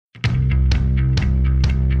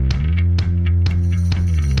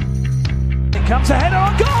comes a header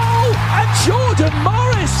on goal, and Jordan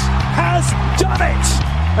Morris has done it.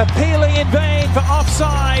 Appealing in vain for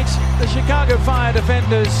offside, the Chicago Fire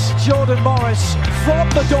defenders. Jordan Morris from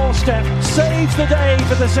the doorstep saves the day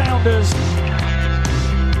for the Sounders.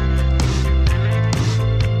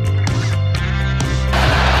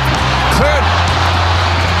 Cleared.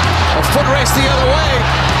 A foot race the other way.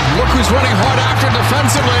 Look who's running hard after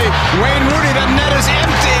defensively. Wayne Rooney, the net is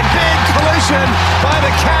empty. Big collision by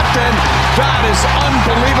the captain. That is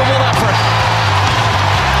unbelievable effort.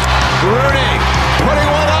 Rooney putting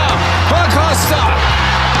one up. Acosta.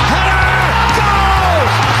 Header. Goal.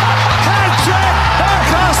 Hat-trick.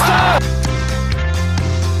 Acosta.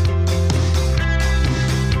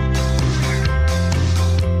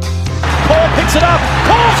 Paul picks it up.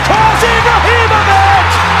 Paul's cross. Ibrahimovic.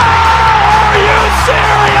 Oh, are you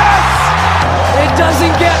serious? It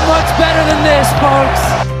doesn't get much better than this,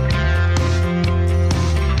 folks.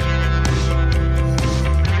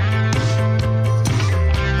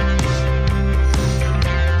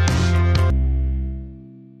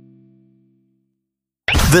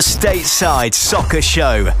 The Stateside Soccer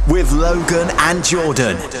Show with Logan and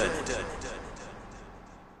Jordan.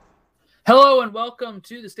 Hello and welcome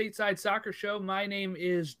to the Stateside Soccer Show. My name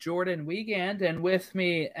is Jordan Wiegand, and with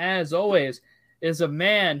me, as always, is a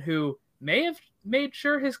man who may have made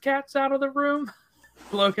sure his cat's out of the room,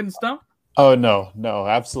 Logan Stump. Oh, no,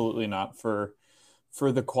 absolutely not. For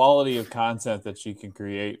the quality of content that she can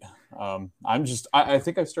create, I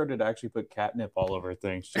think I've started to actually put catnip all over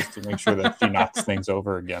things just to make sure that she knocks things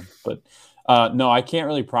over again. But no, I can't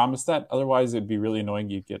really promise that. Otherwise, it'd be really annoying.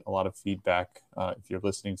 You'd get a lot of feedback if you're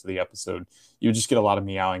listening to the episode. You would just get a lot of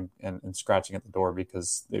meowing and scratching at the door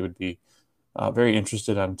because they would be very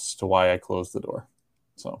interested as to why I closed the door.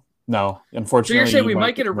 So, no, unfortunately. So you're saying we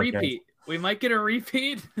might get a repeat? We might get a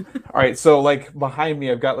repeat. All right, so like behind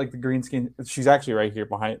me, I've got like the green screen. She's actually right here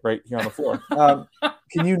on the floor.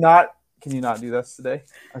 Can you not do this today?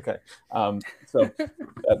 Okay. So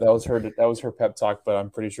that was her. That was her pep talk. But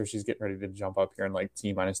I'm pretty sure she's getting ready to jump up here in like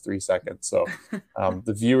T-3 seconds. So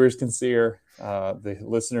the viewers can see her. The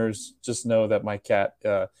listeners just know that my cat,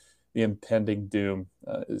 the impending doom,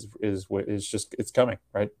 is just it's coming.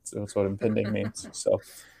 Right. So that's what impending means. So.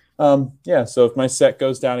 So if my set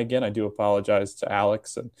goes down again, I do apologize to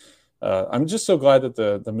Alex, and I'm just so glad that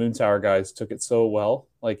the Moon Tower guys took it so well.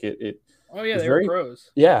 Like it. Oh yeah, they were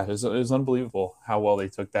pros. Yeah, it was unbelievable how well they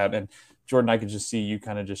took that. And Jordan, I could just see you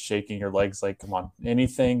kind of just shaking your legs, like, come on,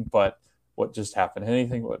 anything but what just happened.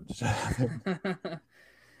 Anything what just happened.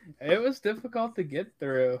 It was difficult to get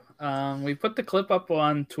through. We put the clip up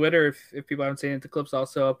on Twitter. If people haven't seen it, the clip's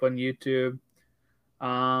also up on YouTube.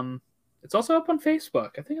 It's also up on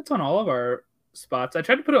Facebook. I think it's on all of our spots. I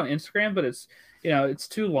tried to put it on Instagram, but it's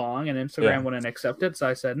too long, and Instagram wouldn't accept it. So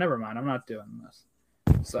I said, never mind, I'm not doing this.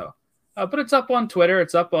 So, but it's up on Twitter.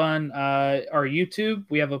 It's up on our YouTube.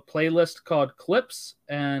 We have a playlist called Clips,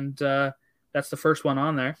 and that's the first one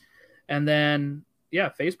on there. And then,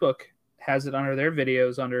 Facebook has it under their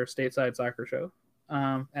videos under Stateside Soccer Show,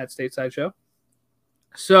 at Stateside Show.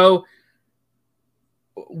 So,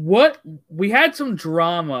 we had some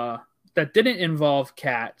drama that didn't involve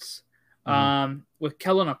cats with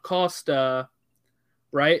Kellen Acosta,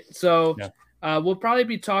 right? So we'll probably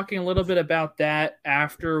be talking a little bit about that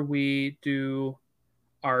after we do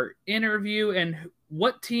our interview. And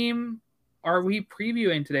what team are we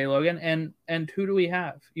previewing today, Logan? And who do we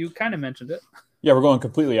have? You kind of mentioned it. Yeah, we're going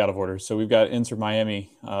completely out of order. So we've got Inter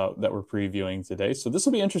Miami that we're previewing today. So this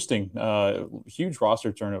will be interesting. Huge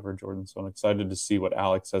roster turnover, Jordan. So I'm excited to see what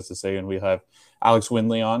Alex has to say. And we have Alex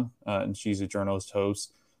Windley on, and she's a journalist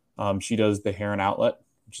host. She does The Heron Outlet,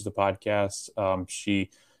 which is a podcast. She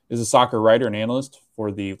is a soccer writer and analyst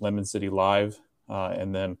for the Lemon City Live,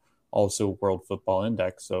 and then also World Football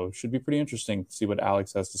Index. So it should be pretty interesting to see what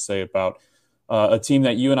Alex has to say about a team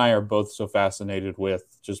that you and I are both so fascinated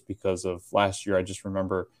with just because of last year. I just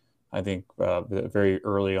remember, I think, very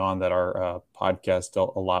early on that our podcast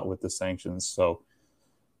dealt a lot with the sanctions. So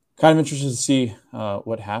kind of interested to see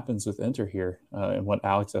what happens with Inter here and what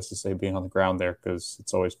Alex has to say being on the ground there, because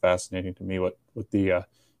it's always fascinating to me what the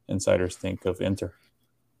insiders think of Inter.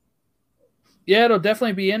 Yeah, it'll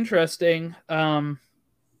definitely be interesting. So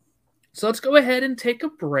let's go ahead and take a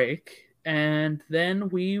break, and then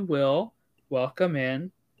we will welcome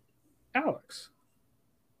in Alex.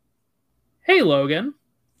 Hey, Logan.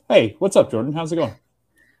 Hey, what's up, Jordan? How's it going?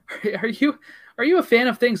 Are you a fan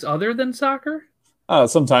of things other than soccer?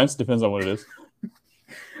 Sometimes. Depends on what it is.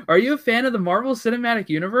 Are you a fan of the Marvel Cinematic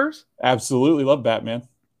Universe? Absolutely. Love Batman.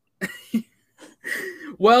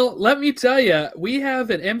 Well, let me tell you, we have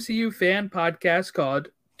an MCU fan podcast called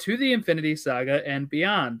To the Infinity Saga and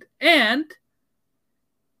Beyond. And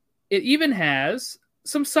it even has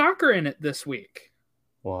some soccer in it this week.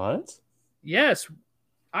 What? Yes.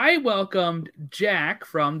 I welcomed Jack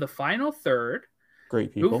from the Final Third,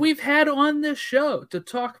 Great people. who we've had on this show to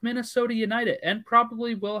talk Minnesota United and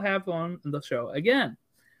probably will have on the show again.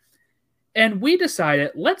 And we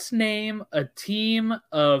decided, let's name a team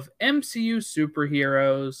of MCU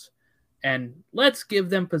superheroes and let's give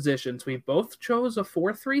them positions. We both chose a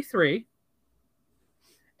 4-3-3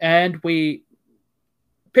 and we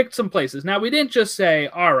picked some places. Now, we didn't just say,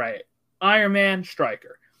 all right, Iron Man,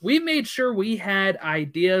 striker. We made sure we had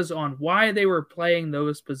ideas on why they were playing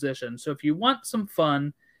those positions. So if you want some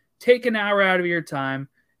fun, take an hour out of your time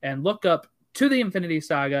and look up To the Infinity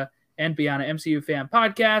Saga and Beyond, an MCU fan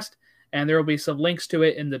podcast. And there will be some links to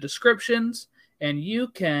it in the descriptions. And you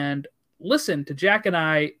can listen to Jack and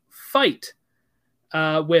I fight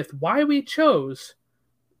with why we chose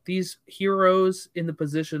these heroes in the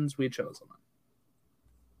positions we chose them on.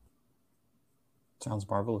 Sounds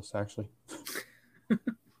marvelous, actually.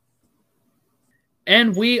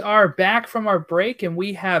 And we are back from our break, and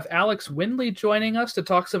we have Alex Windley joining us to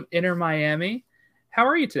talk some Inter Miami. How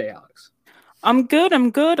are you today, Alex? I'm good. A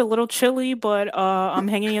little chilly, but I'm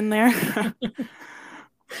hanging in there.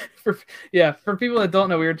 For people that don't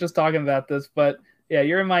know, we were just talking about this, but yeah,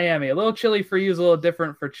 you're in Miami. A little chilly for you is a little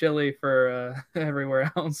different for chilly for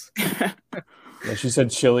everywhere else. Yeah, she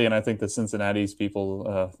said chilly, and I think the Cincinnati's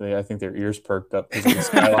people, I think their ears perked up because of the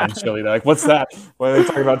skyline chilly. They're like, "What's that? Why are they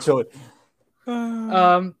talking about chilly?"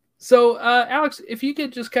 So Alex, if you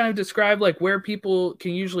could just kind of describe like where people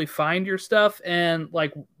can usually find your stuff and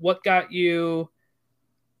like what got you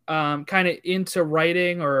kind of into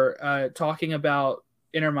writing or talking about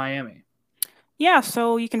Inter Miami. Yeah,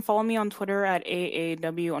 so you can follow me on Twitter at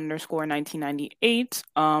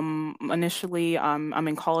AAW_1998. Initially, I'm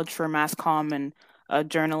in college for mass comm and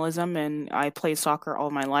journalism, and I played soccer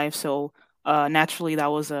all my life. So naturally, that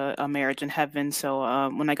was a marriage in heaven. So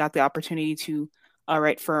when I got the opportunity to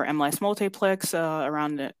write for MLS Multiplex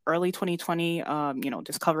around the early 2020,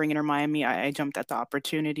 just covering Inter Miami, I jumped at the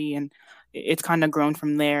opportunity, and it's kind of grown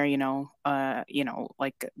from there.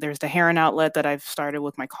 Like there's the Heron outlet that I've started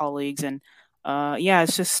with my colleagues, and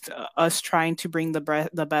it's just us trying to bring the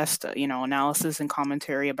best, analysis and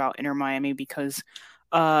commentary about Inter Miami because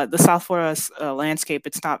the South Florida landscape,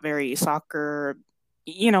 it's not very soccer.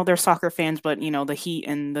 They're soccer fans, but, the Heat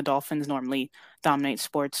and the Dolphins normally dominate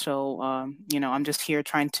sports. So, I'm just here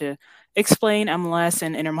trying to explain MLS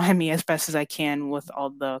and Inter Miami as best as I can with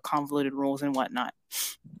all the convoluted rules and whatnot.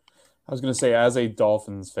 I was going to say, as a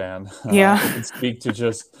Dolphins fan, Yeah. I can speak to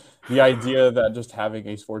just the idea that just having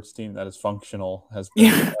a sports team that is functional has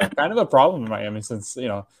been kind of a problem in Miami since,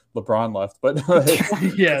 LeBron left. But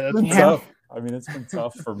it's been tough. I mean, it's been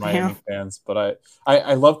tough for Miami fans. But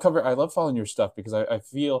I love following your stuff because I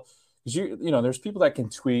feel because there's people that can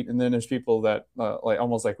tweet, and then there's people that like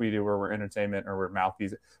almost like we do, where we're entertainment or we're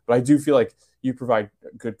mouthpiece. But I do feel like you provide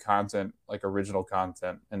good content, like original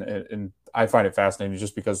content, and I find it fascinating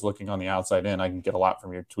just because looking on the outside in, I can get a lot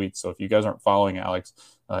from your tweets. So if you guys aren't following Alex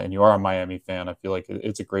and you are a Miami fan, I feel like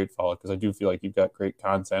it's a great follow because I do feel like you've got great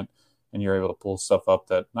content and you're able to pull stuff up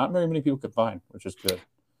that not very many people can find, which is good.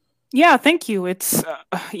 Yeah, thank you. It's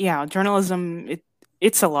journalism.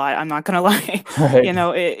 It's a lot. I'm not gonna lie.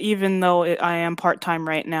 Right. Even though I am part-time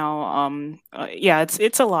right now,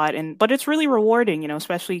 it's a lot, but it's really rewarding.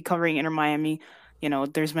 Especially covering Inter Miami.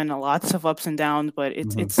 There's been lots of ups and downs, but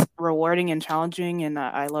it's rewarding and challenging, and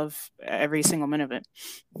I love every single minute of it.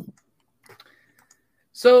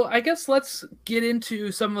 So I guess let's get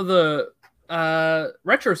into some of the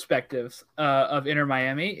retrospectives of Inter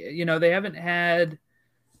Miami. They haven't had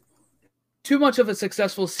too much of a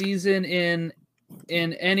successful season in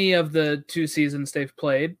any of the two seasons they've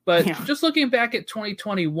played, but just looking back at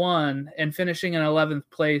 2021 and finishing in 11th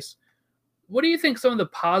place, what do you think some of the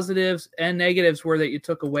positives and negatives were that you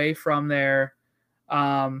took away from there?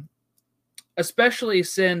 Especially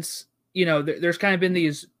since, there's kind of been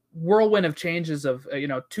these whirlwind of changes of,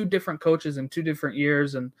 two different coaches in 2 different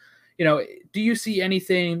years. And, do you see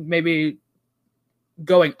anything maybe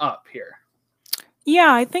going up here?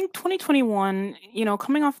 Yeah, I think 2021,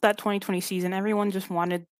 coming off that 2020 season, everyone just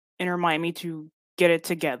wanted Inter Miami to get it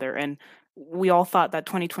together. And we all thought that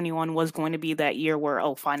 2021 was going to be that year where,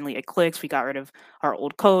 finally it clicks. We got rid of our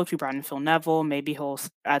old coach. We brought in Phil Neville. Maybe he'll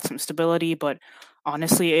add some stability. But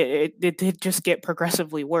honestly, it did just get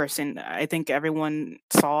progressively worse. And I think everyone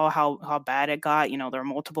saw how bad it got. There were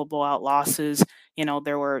multiple blowout losses.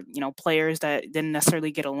 There were, players that didn't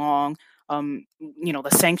necessarily get along. The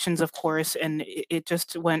sanctions, of course, and it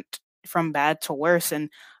just went from bad to worse. And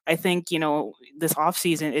I think, this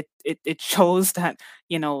offseason, it shows that,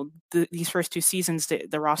 these first 2 seasons,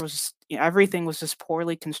 the roster was, everything was just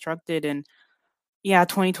poorly constructed. And yeah,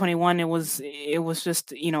 2021, it was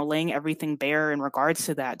just, laying everything bare in regards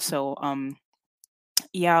to that. So,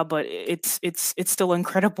 yeah, but it's still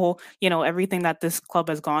incredible, everything that this club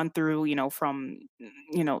has gone through, from,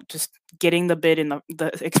 just getting the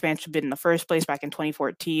expansion bid in the first place back in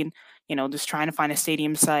 2014, just trying to find a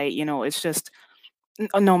stadium site. It's just,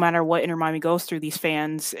 no matter what Inter Miami goes through, these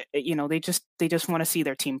fans, they just want to see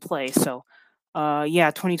their team play. So,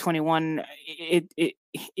 yeah, 2021,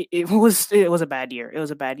 it was a bad year. It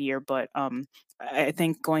was a bad year, but I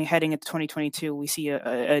think heading into 2022, we see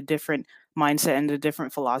a different mindset and a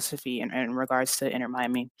different philosophy in regards to Inter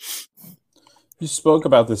Miami. You spoke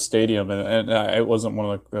about the stadium, and it wasn't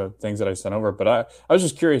one of the things that I sent over, but I was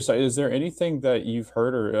just curious. Is there anything that you've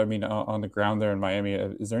heard, or I mean, on the ground there in Miami,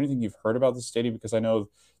 is there anything you've heard about the stadium? Because I know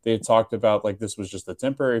they had talked about like this was just a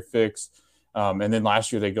temporary fix, and then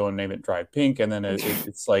last year they go and name it Drive Pink, and then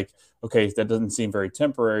it's like, okay, that doesn't seem very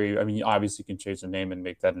temporary. I mean, you obviously can change the name and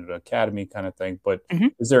make that into an academy kind of thing, but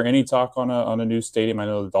is there any talk on a new stadium? I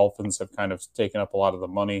know the Dolphins have kind of taken up a lot of the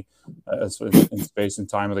money in space and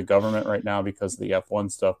time of the government right now because of the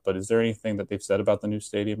F1 stuff, but is there anything that they've said about the new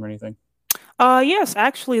stadium or anything? Yes,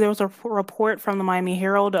 actually, there was a report from the Miami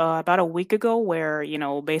Herald about a week ago where,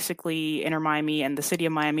 basically Inter Miami and the city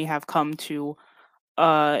of Miami have come to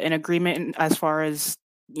an agreement as far as,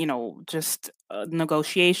 just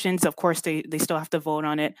negotiations. Of course, they still have to vote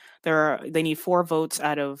on it. They need 4 votes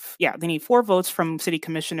they need 4 votes from city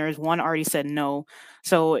commissioners. One already said no,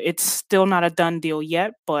 so it's still not a done deal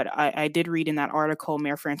yet. But I did read in that article,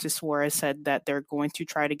 Mayor Francis Suarez said that they're going to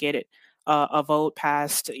try to get it a vote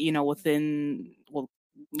passed, within, well,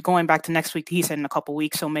 going back to next week. He said in a couple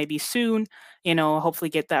weeks, so maybe soon, hopefully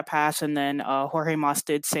get that passed. And then Jorge Mas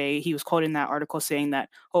did say, he was quoted in that article saying that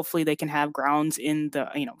hopefully they can have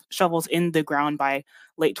shovels in the ground by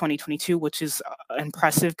late 2022, which is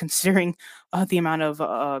impressive considering the amount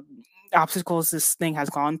of obstacles this thing has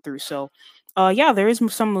gone through. So yeah, there is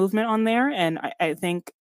some movement on there, and I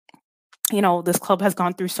think, this club has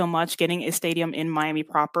gone through so much. Getting a stadium in Miami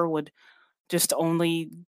proper would just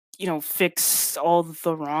only, fix all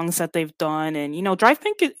the wrongs that they've done. And, Drive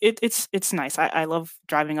Pink, it's nice. I love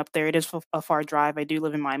driving up there. It is a far drive. I do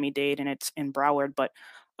live in Miami-Dade, and it's in Broward, but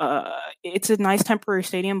it's a nice temporary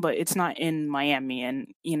stadium, but it's not in Miami.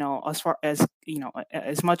 And, as far as,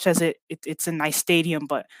 as much as it's a nice stadium,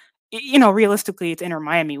 but realistically, it's Inter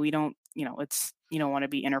Miami. We don't, it's, you don't want to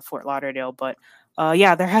be Inter Fort Lauderdale. But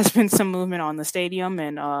yeah, there has been some movement on the stadium,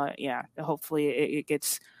 and yeah, hopefully it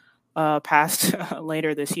gets passed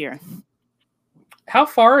later this year. How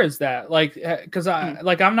far is that? Like, because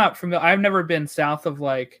I'm not familiar. I've never been south of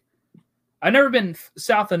I've never been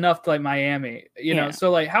south enough to like Miami, know. So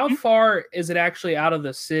like, how far is it actually out of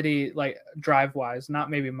the city, like drive wise? Not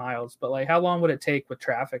maybe miles, but like, how long would it take with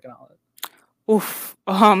traffic and all that? Oof.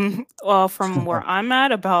 Well, from where I'm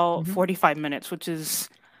at, about 45 minutes, which is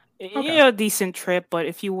a decent trip. But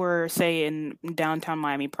if you were, say, in downtown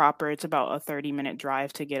Miami proper, it's about a 30-minute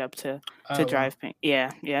drive to get up to Drive Pink.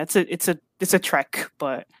 Yeah, it's a trek,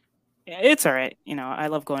 but it's all right. I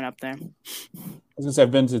love going up there. I was gonna say,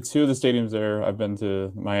 I've been to 2 of the stadiums there. I've been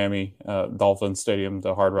to Miami Dolphins Stadium,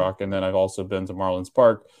 the Hard Rock, and then I've also been to Marlins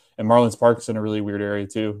Park. And Marlins Park's in a really weird area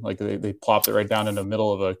too. Like they plopped it right down in the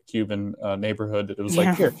middle of a Cuban neighborhood. It was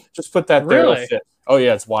like, here, just put that there. Really? Oh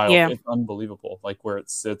yeah, it's wild. Yeah. It's unbelievable, like where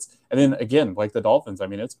it sits. And then again, like the Dolphins, I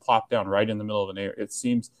mean, it's plopped down right in the middle of an area. It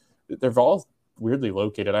seems they're all weirdly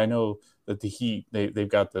located. I know that the Heat, they've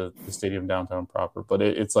got the stadium downtown proper, but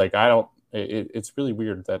it's like it's really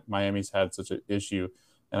weird that Miami's had such an issue.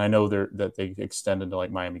 And I know that they extend into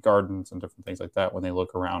like Miami Gardens and different things like that when they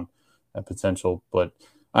look around at potential. But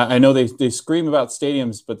I know they scream about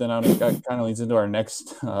stadiums, but then it kind of leads into our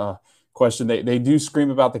next question. They do scream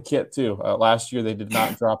about the kit too. Last year they did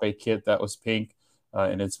not drop a kit that was pink,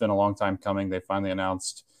 and it's been a long time coming. They finally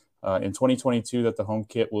announced in 2022 that the home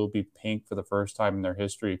kit will be pink for the first time in their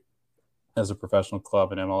history as a professional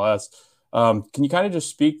club in MLS. Can you kind of just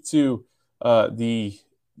speak to the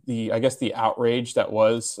I guess the outrage that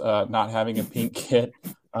was not having a pink kit,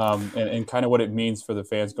 and kind of what it means for the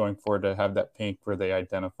fans going forward to have that pink where they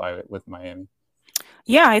identify it with Miami?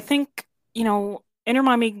 Yeah, I think, Inter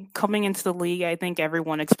Miami coming into the league, I think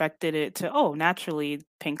everyone expected it to, naturally,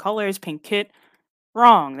 pink colors, pink kit.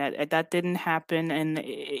 Wrong. That didn't happen. And,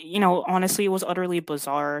 honestly, it was utterly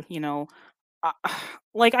bizarre. uh,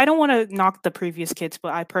 like I don't want to knock the previous kits,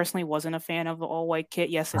 but I personally wasn't a fan of the all white kit.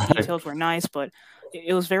 Yes, the Right. details were nice, but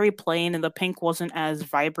it was very plain, and the pink wasn't as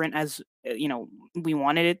vibrant as we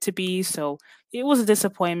wanted it to be. So it was a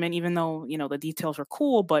disappointment, even though the details were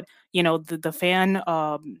cool. But the fan.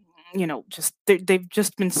 Just they've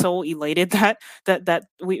just been so elated that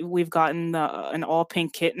we've gotten an all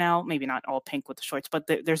pink kit now. Maybe not all pink with the shorts, but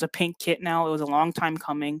there's a pink kit now. It was a long time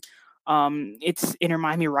coming. It's Inter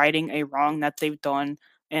Miami righting a wrong that they've done,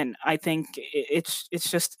 and I think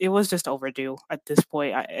it was just overdue at this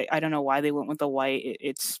point. I don't know why they went with the white.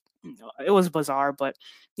 It was bizarre, but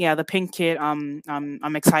yeah, the pink kit.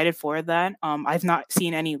 I'm excited for that. I've not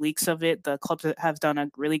seen any leaks of it. The clubs have done a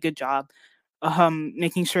really good job,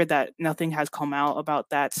 making sure that nothing has come out about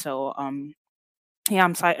that. So yeah,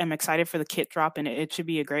 I'm excited for the kit drop, and it should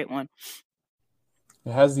be a great one.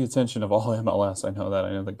 It has the attention of all MLS. I know that.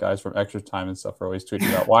 I know the guys from Extra Time and stuff are always tweeting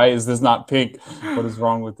about, why is this not pink? What is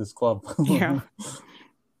wrong with this club? Yeah.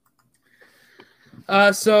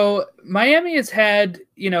 So Miami has had,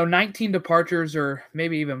 19 departures, or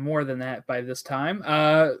maybe even more than that by this time.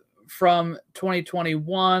 From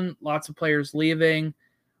 2021, lots of players leaving,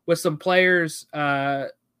 with some players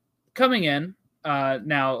coming in.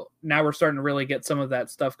 Now we're starting to really get some of that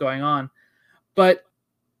stuff going on. But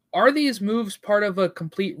are these moves part of a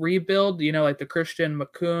complete rebuild? Like the Christian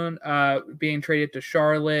Makoun being traded to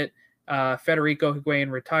Charlotte, Federico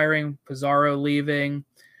Higuain retiring, Pizarro leaving.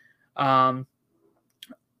 Or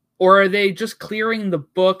are they just clearing the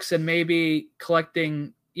books and maybe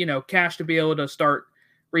collecting, cash to be able to start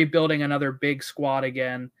rebuilding another big squad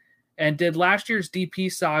again? And did last year's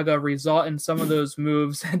DP saga result in some of those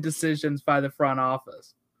moves and decisions by the front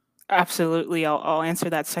office? Absolutely. I'll answer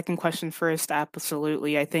that second question first.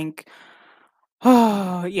 Absolutely. I think,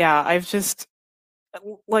 oh, yeah, I've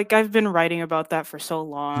been writing about that for so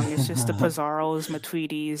long. It's just the Pizarros,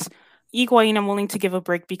 Matuides. Higuain, I'm willing to give a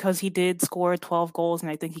break because he did score 12 goals,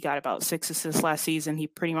 and I think he got about 6 assists last season. He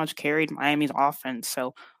pretty much carried Miami's offense,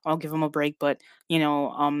 so I'll give him a break. But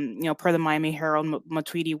per the Miami Herald,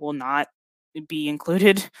 Matuidi will not be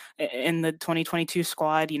included in the 2022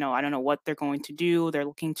 squad. I don't know what they're going to do. They're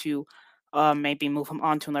looking to maybe move him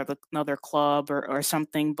on to another club or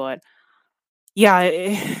something, but yeah,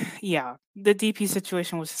 yeah, the DP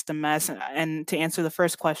situation was just a mess. And to answer the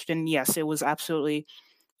first question, yes, it was absolutely.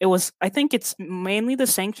 It was. I think it's mainly the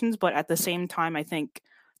sanctions, but at the same time, I think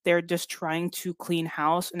they're just trying to clean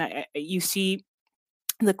house. And you see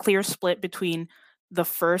the clear split between the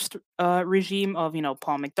first regime of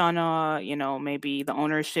Paul McDonough, maybe the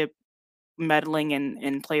ownership meddling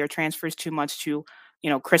in player transfers too much, to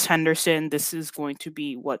Chris Henderson. This is going to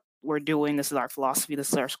be what we're doing. This is our philosophy. This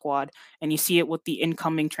is our squad. And you see it with the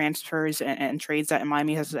incoming transfers and trades that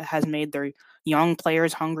Miami has made. They're young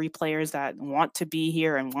players, hungry players that want to be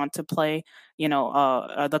here and want to play.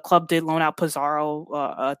 The club did loan out Pizarro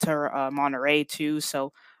to Monterrey too.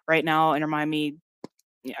 So right now, Inter Miami,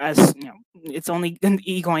 as it's only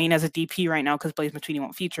Higuain as a DP right now because Blaise Matuidi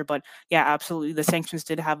won't feature. But yeah, absolutely, the sanctions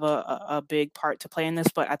did have a big part to play in this.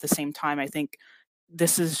 But at the same time, I think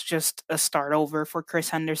this is just a start over for Chris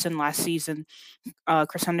Henderson. Last season,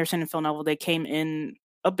 Chris Henderson and Phil Neville, they came in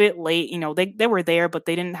a bit late. They were there, but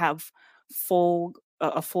they didn't have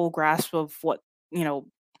a full grasp of what they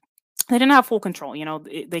didn't have full control.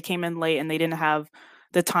 They came in late and they didn't have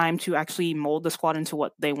the time to actually mold the squad into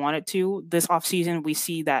what they wanted to. This offseason, we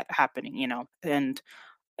see that happening, and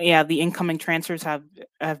yeah, the incoming transfers have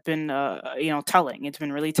been, telling. It's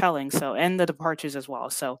been really telling. So, and the departures as well.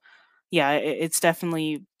 So, yeah, it's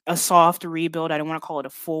definitely a soft rebuild. I don't want to call it a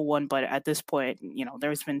full one, but at this point,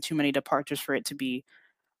 there's been too many departures for it to be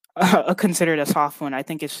considered a soft one. I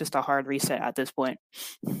think it's just a hard reset at this point.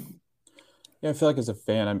 Yeah, I feel like as a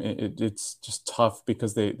fan, I mean, it's just tough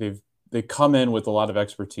because they come in with a lot of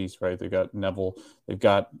expertise, right? They've got Neville, they've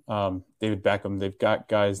got David Beckham, they've got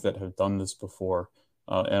guys that have done this before.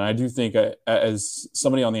 And I do think as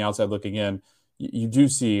somebody on the outside looking in, you do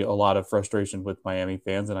see a lot of frustration with Miami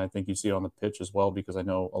fans. And I think you see it on the pitch as well, because I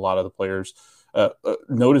know a lot of the players,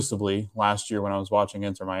 noticeably last year when I was watching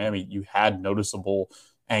Inter Miami, you had noticeable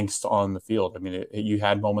angst on the field. I mean, you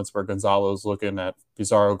had moments where Gonzalo's looking at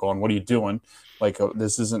Pizarro going, what are you doing? Like,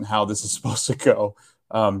 this isn't how this is supposed to go.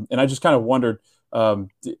 And I just kind of wondered,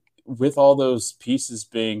 with all those pieces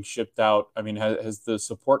being shipped out, I mean, has the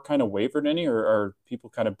support kind of wavered any, or are people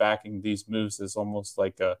kind of backing these moves as almost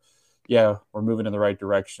like yeah, we're moving in the right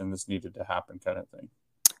direction, this needed to happen kind of thing?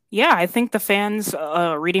 Yeah, I think the fans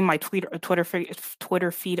reading my Twitter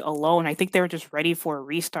feed alone, I think they were just ready for a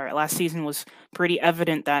restart. Last season was pretty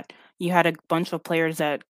evident that you had a bunch of players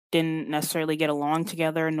that didn't necessarily get along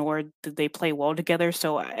together, nor did they play well together.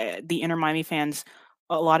 So the Inter Miami fans,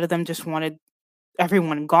 a lot of them just wanted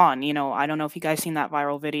everyone gone. I don't know if you guys seen that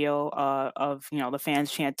viral video of the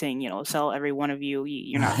fans chanting, sell every one of you.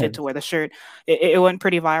 You're not fit Right. to wear the shirt. It went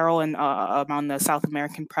pretty viral and on the South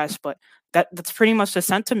American press, but that's pretty much the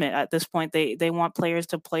sentiment at this point. They want players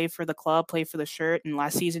to play for the club, play for the shirt. And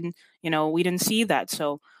last season, we didn't see that.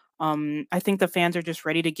 So I think the fans are just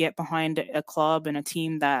ready to get behind a club and a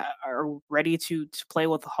team that are ready to play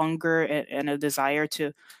with hunger and a desire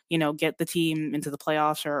to get the team into the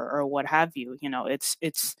playoffs or what have you.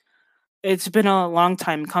 It's been a long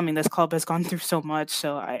time coming. This club has gone through so much,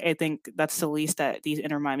 so I think that's the least that these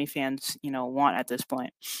Inter Miami fans want at this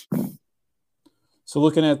point. So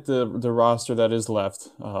looking at the roster that is left,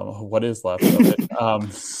 what is left of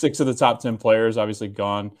it, 6 of the top 10 players obviously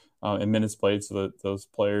gone in minutes played. So those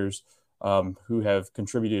players who have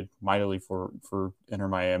contributed mightily for Inter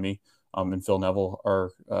Miami and Phil Neville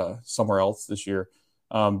are somewhere else this year.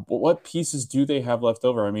 But what pieces do they have left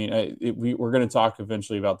over? I mean, we're going to talk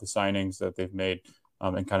eventually about the signings that they've made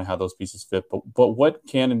and kind of how those pieces fit. But what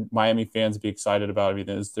can Miami fans be excited about? I mean,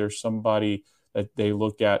 is there somebody that they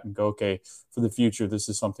look at and go, okay, for the future, this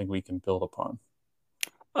is something we can build upon?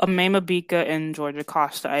 Mema Bika and Georgia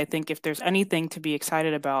Costa. I think if there's anything to be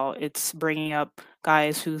excited about, it's bringing up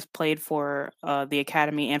guys who've played for the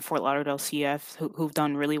academy and Fort Lauderdale CF who've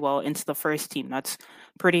done really well into the first team. That's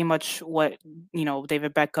pretty much what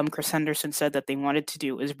David Beckham, Chris Henderson said that they wanted to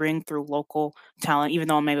do, is bring through local talent. Even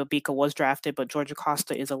though Mema Bika was drafted, but Georgia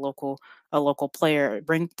Costa is a local player.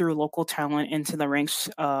 Bring through local talent into the ranks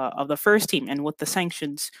of the first team, and with the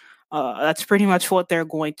sanctions. That's pretty much what they're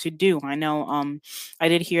going to do. I know I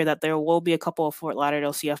did hear that there will be a couple of Fort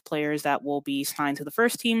Lauderdale CF players that will be signed to the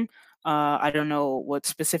first team. I don't know what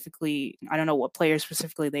players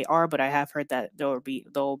specifically they are, but I have heard that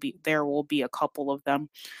there will be a couple of them.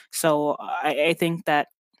 So I think that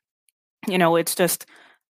it's just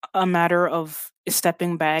a matter of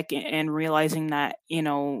stepping back and realizing that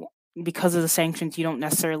because of the sanctions, you don't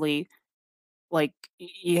necessarily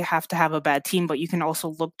you have to have a bad team, but you can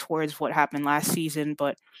also look towards what happened last season,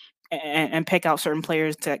 but and pick out certain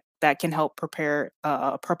players that can help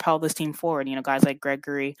propel this team forward. Guys like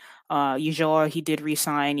Gregory, Ulloa, he did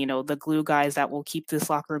resign. The glue guys that will keep this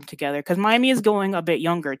locker room together, because Miami is going a bit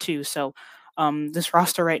younger too. So this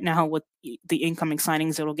roster right now with the incoming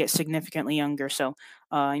signings, it'll get significantly younger. So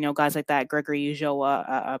guys like that, Gregory,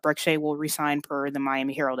 Ulloa, Breck Shea will resign per the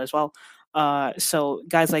Miami Herald as well. So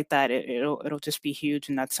guys like that, it'll just be huge,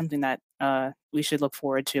 and that's something that we should look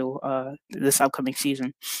forward to this upcoming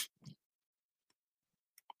season.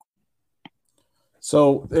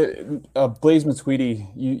 So Blaise Matuidi,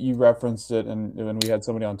 you referenced it, and when we had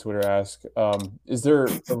somebody on Twitter ask, is there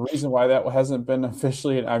a reason why that hasn't been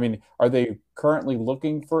officially? I mean, are they currently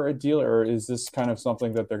looking for a deal, or is this kind of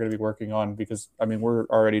something that they're going to be working on? Because I mean, we're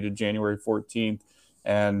already to January 14th.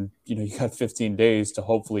 And, you got 15 days to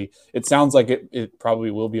hopefully – it sounds like it probably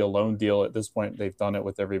will be a loan deal at this point. They've done it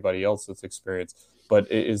with everybody else that's experienced.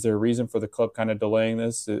 But is there a reason for the club kind of delaying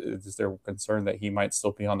this? Is there concern that he might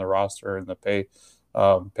still be on the roster and the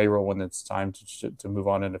payroll when it's time to move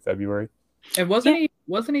on into February? And wasn't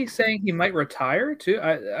he saying he might retire too?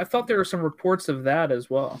 I thought there were some reports of that as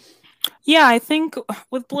well. Yeah, I think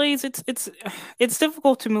with Blaise, it's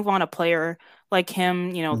difficult to move on a player like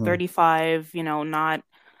him. 35.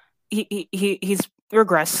 He's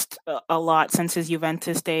regressed a lot since his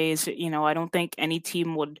Juventus days. I don't think any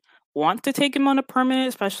team would want to take him on a permanent,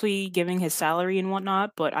 especially giving his salary and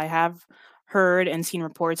whatnot. But I have heard and seen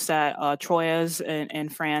reports that Troyes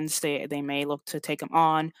and France they may look to take him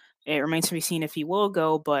on. It remains to be seen if he will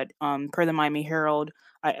go, but per the Miami Herald,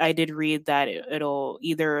 I did read that it'll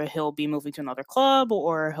either he'll be moving to another club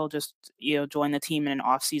or he'll just join the team in an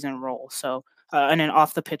off-season role, so in an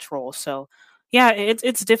off-the-pitch role. So yeah,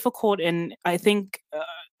 it's difficult, and I think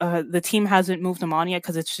the team hasn't moved him on yet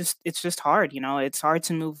because it's just hard. It's hard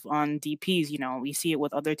to move on DPs. We see it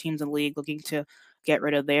with other teams in the league looking to get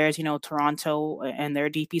rid of theirs. Toronto and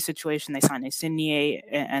their DP situation, they signed Insigne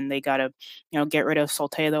and they got to get rid of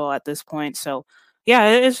Soltero at this point. So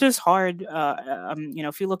yeah, it's just hard.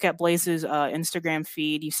 If you look at Blaise's Instagram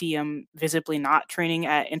feed, you see him visibly not training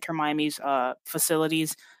at Inter Miami's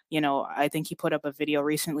facilities. I think he put up a video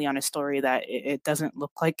recently on his story that it doesn't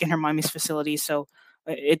look like Inter Miami's facility. So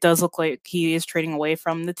it does look like he is trading away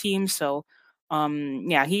from the team. So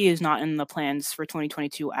yeah, he is not in the plans for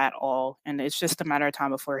 2022 at all. And it's just a matter of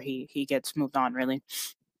time before he gets moved on, really.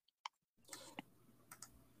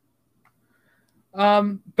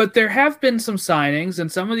 But there have been some signings,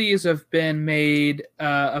 and some of these have been made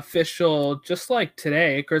official just like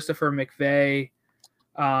today. Christopher McVey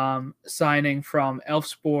signing from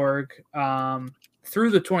Elfsborg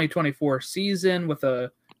through the 2024 season with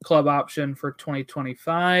a club option for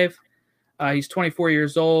 2025. He's 24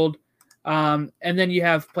 years old. And then you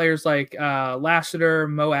have players like Lassiter,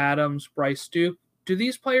 Mo Adams, Bryce Duke. Do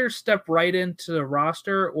these players step right into the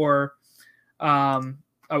roster, or I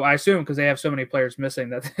assume because they have so many players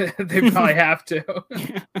missing that they probably have to.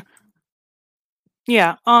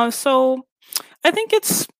 Yeah. So I think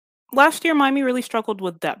it's last year Miami really struggled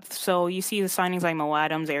with depth. So you see the signings like Mo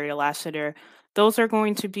Adams, Ariel Lassiter. Those are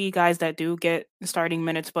going to be guys that do get starting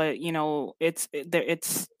minutes, but it's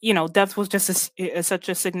depth was just such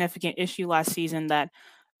a significant issue last season that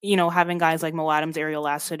having guys like Mo Adams, Ariel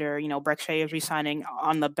Lassiter, Breck Shea is resigning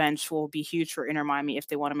on the bench will be huge for Inter Miami if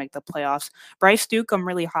they want to make the playoffs. Bryce Duke, I'm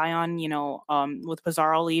really high on. With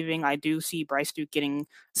Pizarro leaving, I do see Bryce Duke getting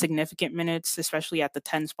significant minutes, especially at the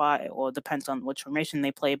 10 spot. Well, it depends on which formation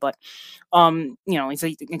they play, but he's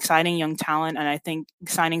an exciting young talent, and I think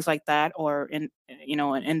signings like that or an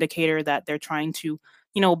indicator that they're trying to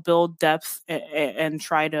build depth and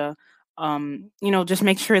try to just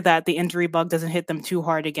make sure that the injury bug doesn't hit them too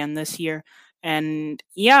hard again this year. And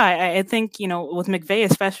yeah, I think, with McVay,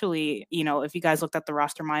 especially, if you guys looked at the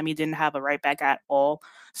roster, Miami didn't have a right back at all.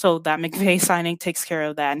 So that McVay signing takes care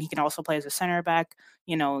of that. And he can also play as a center back.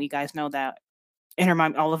 You guys know that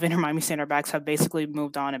all of Inter Miami center backs have basically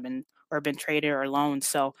moved on and been traded or loaned.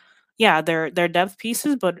 So yeah, they're depth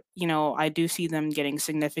pieces, but I do see them getting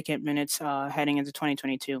significant minutes heading into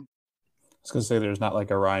 2022. I was going to say there's not like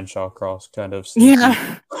a Ryan Shawcross kind of signing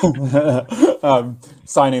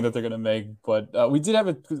that they're going to make, but we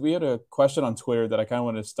had a question on Twitter that I kind of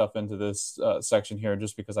wanted to stuff into this section here,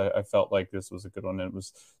 just because I felt like this was a good one. And it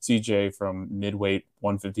was CJ from Midweight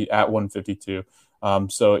 150 at 152.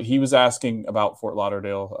 So he was asking about Fort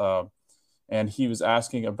Lauderdale, and he was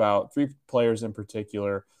asking about three players in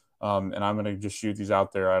particular. And I'm going to just shoot these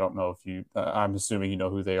out there. I don't know if you, I'm assuming you know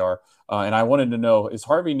who they are. And I wanted to know, is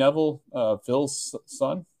Harvey Neville Phil's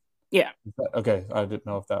son? Yeah. Okay. I didn't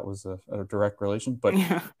know if that was a direct relation, but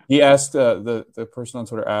he asked, the person on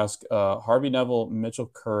Twitter asked Harvey Neville,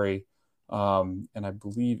 Mitchell Curry, and I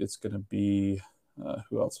believe it's going to be,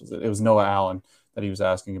 who else was it? It was Noah Allen that he was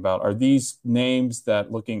asking about. Are these names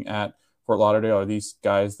that, looking at Fort Lauderdale, are these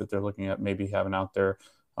guys that they're looking at maybe having out there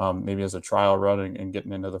maybe as a trial run and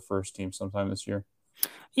getting into the first team sometime this year?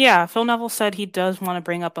 Yeah, Phil Neville said he does want to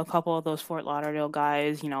bring up a couple of those Fort Lauderdale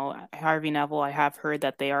guys. Harvey Neville, I have heard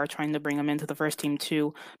that they are trying to bring him into the first team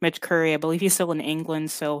too. Mitch Curry, I believe he's still in England,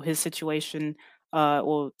 so his situation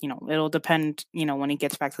it'll depend, when he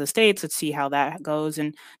gets back to the States. Let's see how that goes.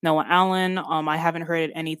 And Noah Allen, I haven't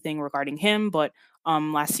heard anything regarding him, but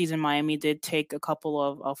last season Miami did take a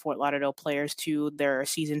couple of Fort Lauderdale players to their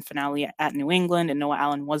season finale at New England, and Noah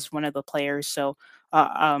Allen was one of the players. So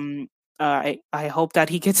I hope that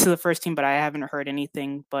he gets to the first team, but I haven't heard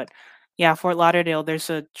anything. But yeah, Fort Lauderdale, there's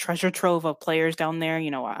a treasure trove of players down there.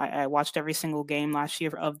 I watched every single game last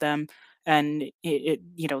year of them, and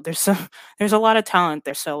there's a lot of talent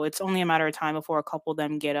there. So it's only a matter of time before a couple of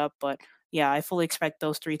them get up. But yeah, I fully expect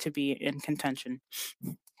those three to be in contention.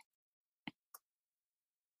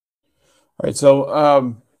 All right,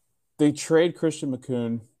 so they trade Christian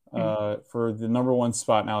Makoun for the number one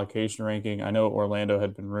spot in allocation ranking. I know Orlando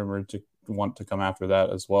had been rumored to want to come after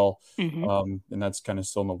that as well, and that's kind of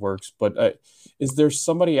still in the works. But is there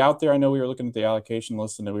somebody out there? I know we were looking at the allocation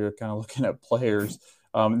list and we were kind of looking at players.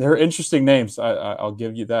 They're interesting names. I'll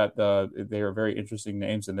give you that. They are very interesting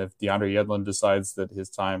names, and if DeAndre Yedlin decides that his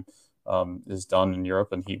time is done in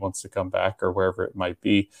Europe and he wants to come back or wherever it might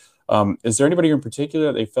be, is there anybody in particular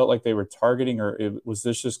that they felt like they were targeting, or was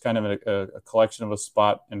this just kind of a collection of a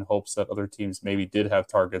spot in hopes that other teams maybe did have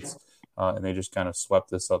targets and they just kind of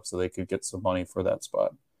swept this up so they could get some money for that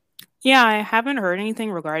spot? Yeah, I haven't heard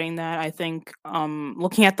anything regarding that. I think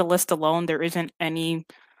looking at the list alone, there isn't any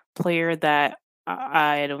player that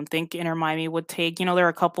I don't think Inter Miami would take. There are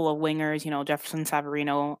a couple of wingers, Jefferson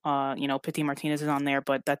Savarino, Pity Martinez is on there,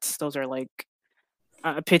 but those are like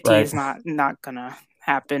Pity is not gonna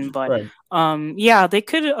happen. But yeah, they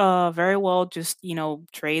could very well just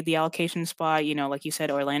trade the allocation spot. Like you said,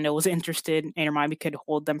 Orlando was interested. Inter Miami could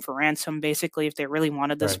hold them for ransom basically if they really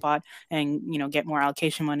wanted the spot and get more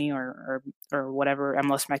allocation money or whatever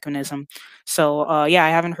MLS mechanism. So yeah, I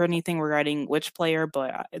haven't heard anything regarding which player,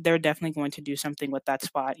 but they're definitely going to do something with that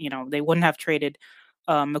spot. They wouldn't have traded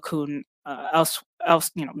Makoun else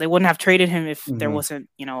they wouldn't have traded him if there wasn't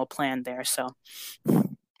a plan there. So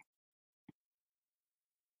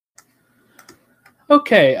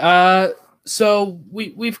Okay, so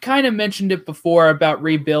we've kind of mentioned it before about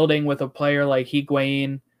rebuilding with a player like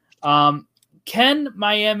Higuain. Can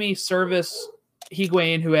Miami service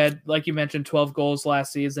Higuain, who had, like you mentioned, 12 goals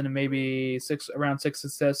last season and maybe around 6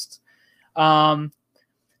 assists? And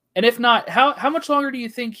if not, how much longer do you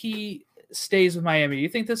think he stays with Miami? Do you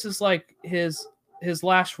think this is like his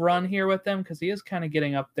last run here with them? Because he is kind of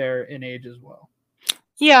getting up there in age as well.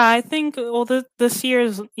 Yeah, I think this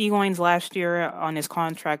year's Higuain's last year on his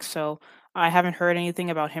contract, so I haven't heard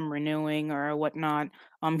anything about him renewing or whatnot.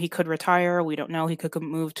 He could retire. We don't know. He could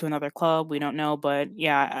move to another club. We don't know. But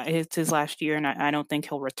yeah, it's his last year, and I don't think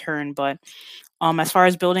he'll return. But as far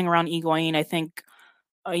as building around Higuain, I think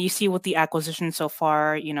you see with the acquisition so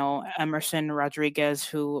far, Emerson Rodriguez,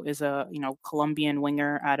 who is a Colombian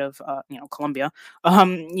winger out of Colombia.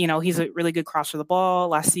 He's a really good crosser of the ball.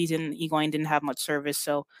 Last season, Higuain didn't have much service,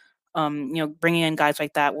 so bringing in guys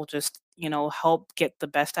like that will just help get the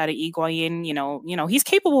best out of Higuain. He's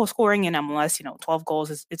capable of scoring in MLS. 12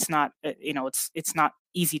 goals is it's not it's not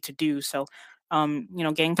easy to do. So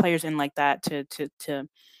getting players in like that to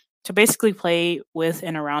basically play with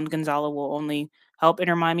and around Gonzalo will only help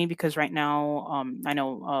Inter Miami, because right now, I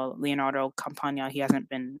know Leonardo Campagna, he hasn't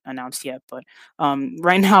been announced yet, but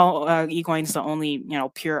right now, Higuain's the only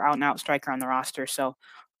pure out and out striker on the roster. So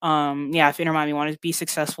if Inter Miami want to be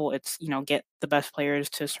successful, it's get the best players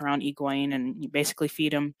to surround Higuain and you basically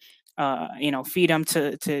feed him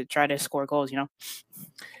to try to score goals.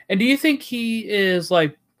 And do you think he is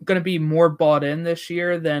like going to be more bought in this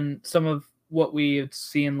year than some of what we had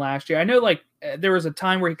seen last year? I know there was a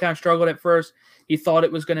time where he kind of struggled at first. He thought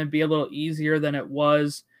it was going to be a little easier than it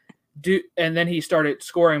was. And then he started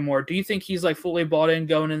scoring more. Do you think he's like fully bought in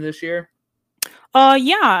going in this year?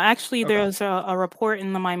 Yeah, actually, Okay. there's a report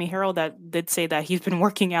in the Miami Herald that did say that he's been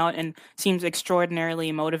working out and seems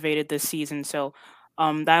extraordinarily motivated this season. So,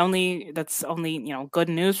 that's only good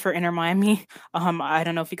news for Inter Miami. I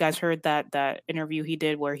don't know if you guys heard that interview he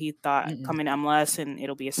did where he thought coming to MLS and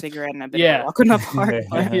it'll be a cigarette and a bit of a walk in the park.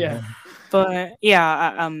 But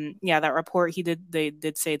that report they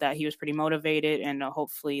did say that he was pretty motivated, and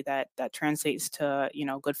hopefully that translates to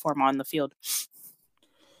good form on the field.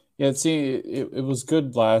 Yeah, see, it was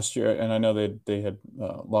good last year, and I know they had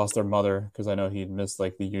lost their mother, because I know he'd missed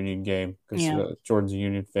like the Union game, because Jordan's a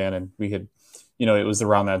Union fan, and we had, it was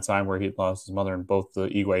around that time where he'd lost his mother, and both the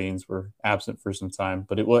Higuains were absent for some time.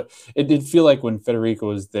 But it did feel like when Federico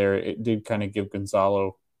was there, it did kind of give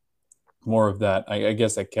Gonzalo more of that, I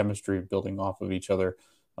guess, that chemistry building off of each other.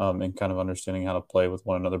 And kind of understanding how to play with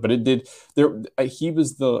one another. But it did there. He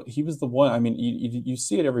was the one. I mean, you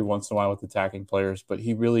see it every once in a while with attacking players, but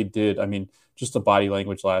he really did. I mean, just the body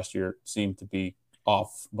language last year seemed to be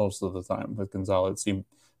off most of the time with Gonzalo. It seemed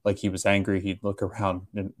like he was angry. He'd look around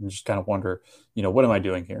and just kind of wonder, what am I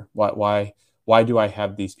doing here? Why do I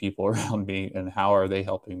have these people around me, and how are they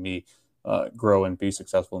helping me grow and be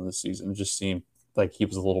successful in this season? It just seemed like he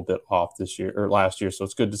was a little bit off this year or last year. So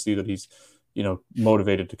it's good to see that he's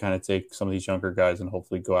motivated to kind of take some of these younger guys and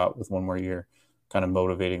hopefully go out with one more year, kind of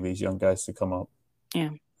motivating these young guys to come up.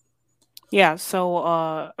 Yeah.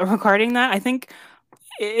 So regarding that, I think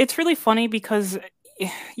it's really funny because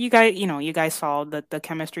you guys saw the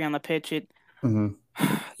chemistry on the pitch. There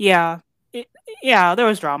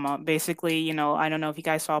was drama. Basically, I don't know if you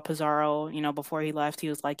guys saw Pizarro. Before he left, he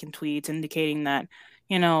was liking tweets indicating that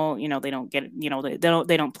they don't get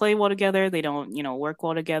they don't play well together. They don't work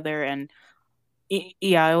well together, and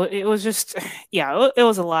it was just it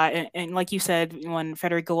was a lot. And like you said, when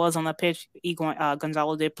Federico was on the pitch,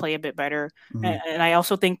 Gonzalo did play a bit better. And I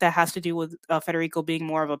also think that has to do with Federico being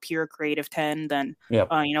more of a pure creative 10 than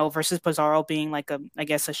versus Pizarro being like a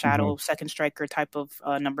shadow second striker type of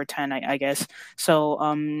number 10, I guess. So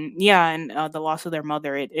and the loss of their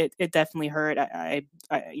mother, it definitely hurt. I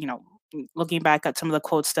looking back at some of the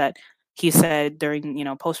quotes that he said during,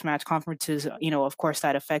 post-match conferences, of course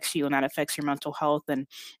that affects you and that affects your mental health, and,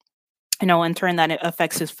 in turn that it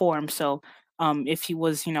affects his form. So if he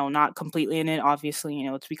was, not completely in it, obviously,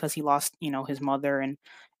 it's because he lost, his mother, and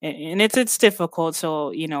it's difficult.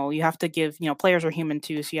 So, you have to give, players are human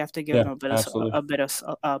too. So you have to give them a bit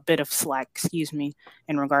of slack,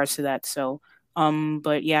 in regards to that. So,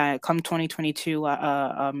 but yeah, come 2022,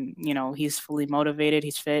 he's fully motivated,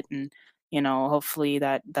 he's fit, and hopefully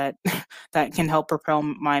that can help propel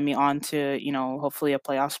Miami on to hopefully a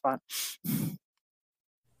playoff spot.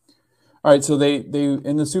 All right, so they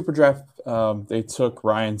in the Super Draft they took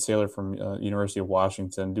Ryan Saylor from University of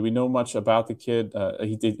Washington. Do we know much about the kid?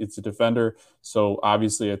 It's a defender, so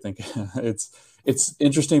obviously I think it's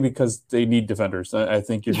interesting because they need defenders. I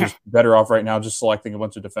think you're just better off right now just selecting a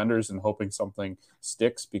bunch of defenders and hoping something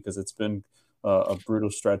sticks, because it's been a brutal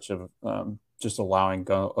stretch of just allowing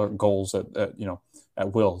goals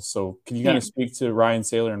at will. So can you kind of speak to Ryan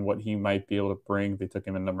Saylor and what he might be able to bring? They took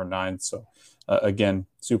him in number 9. So again,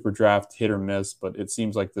 super draft, hit or miss, but it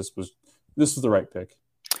seems like this was the right pick.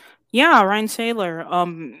 Yeah, Ryan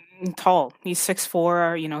Saylor, tall. He's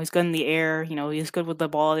 6'4", he's good in the air, he's good with the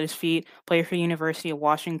ball at his feet. Played for University of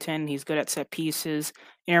Washington. He's good at set pieces.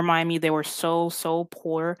 Inter Miami, they were so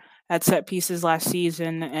poor at set pieces last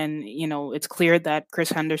season, and it's clear that Chris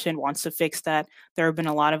Henderson wants to fix that. There have been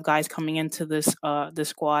a lot of guys coming into this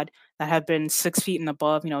squad that have been 6 feet and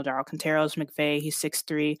above. Daryl Quinteros, McVay, he's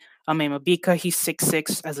 6'3". Ame Mabika, he's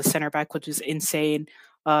 6'6" as a center back, which is insane.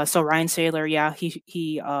 So Ryan Saylor, yeah, he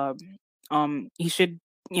should,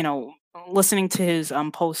 listening to his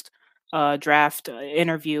post draft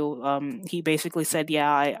interview, he basically said,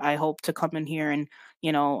 yeah, I hope to come in here and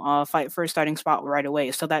fight for a starting spot right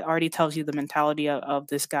away. So that already tells you the mentality of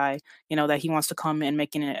this guy, that he wants to come and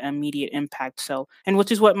make an immediate impact. So, and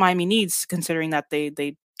which is what Miami needs, considering that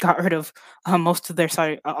they got rid of all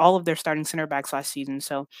of their starting center backs last season.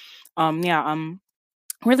 So,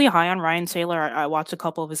 really high on Ryan Saylor. I watched a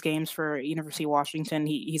couple of his games for University of Washington.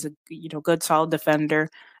 He's a good solid defender,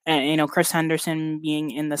 and Chris Henderson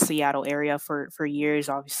being in the Seattle area for years,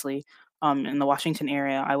 obviously, in the Washington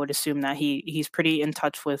area, I would assume that he's pretty in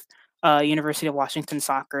touch with University of Washington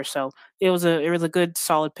soccer. So it was a good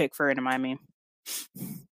solid pick for Inter Miami.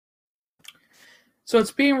 So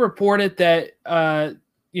it's being reported that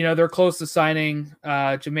they're close to signing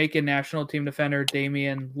Jamaican national team defender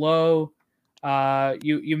Damian Lowe.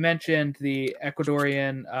 You mentioned the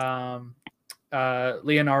Ecuadorian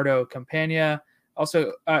Leonardo Campana.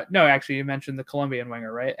 Also, no, actually, you mentioned the Colombian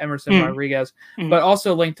winger, right? Emerson Rodriguez, but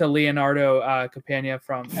also linked to Leonardo Campana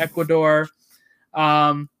from Ecuador.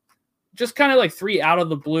 Just kind of like 3 out of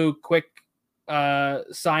the blue, quick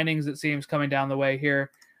signings, it seems, coming down the way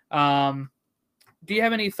here. Do you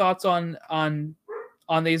have any thoughts on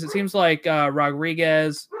these? It seems like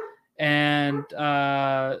Rodriguez and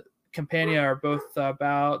Campana are both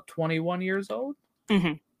about 21 years old.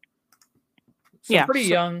 Mm-hmm. So pretty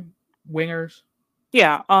young wingers.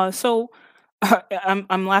 Yeah. So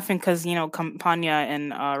I'm laughing because Campana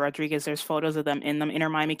and Rodriguez, there's photos of them in the Inter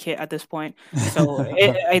Miami kit at this point. So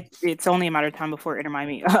it's only a matter of time before Inter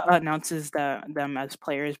Miami announces them as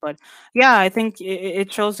players. But yeah, I think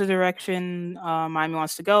it shows the direction Miami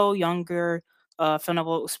wants to go. Younger. Phil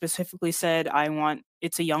Neville specifically said,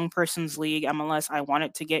 it's a young person's league, MLS. I want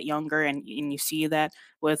it to get younger. And you see that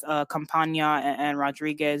with Campana and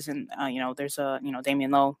Rodriguez. And, there's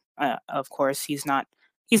Damian Lowe, of course. He's not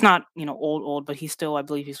old, but he's still, I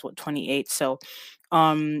believe he's 28. So,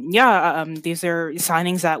 these are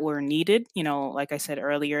signings that were needed. Like I said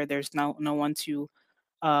earlier, there's no one to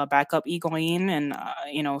back up Higuain, and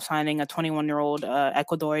signing a 21-year-old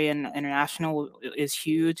Ecuadorian international is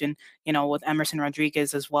huge. And with Emerson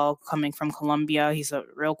Rodriguez as well, coming from Colombia, he's a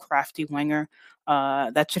real crafty winger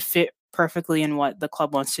that should fit perfectly in what the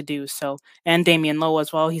club wants to do. So, and Damian Lowe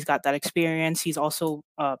as well, he's got that experience. He's also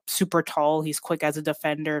super tall. He's quick as a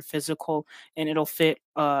defender, physical, and it'll fit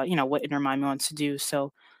what Inter Miami wants to do.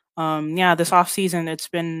 So this offseason, it's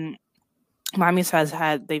been Miami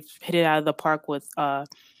they've hit it out of the park with their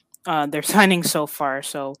signings so far.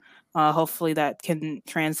 So hopefully that can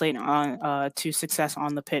translate on to success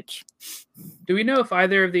on the pitch. Do we know if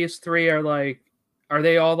either of these three are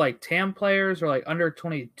they all like TAM players or like under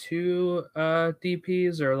 22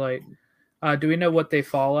 DPs, or do we know what they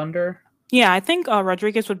fall under? Yeah, I think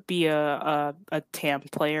Rodriguez would be a TAM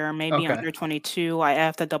player, maybe under 22. I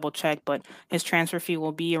have to double check, but his transfer fee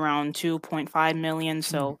will be around 2.5 million.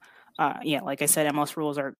 So like I said, MLS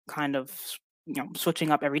rules are kind of switching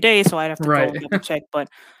up every day, so I'd have to go and double check. But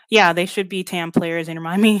yeah, they should be TAM players. Inter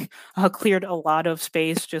Miami cleared a lot of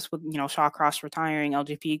space just with Shawcross retiring,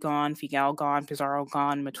 LGP gone, Figal gone, Pizarro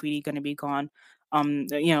gone, Matuidi going to be gone.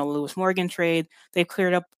 Lewis Morgan trade, they've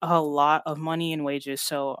cleared up a lot of money and wages.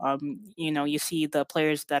 So you see the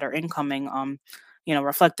players that are incoming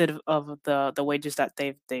reflective of the wages that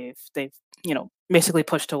they've basically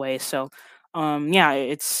pushed away. So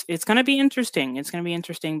it's going to be interesting. It's going to be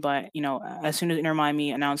interesting, but as soon as Inter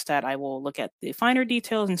Miami announced that, I will look at the finer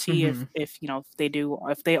details and see if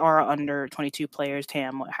they are under 22 players,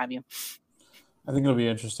 TAM, what have you. I think it'll be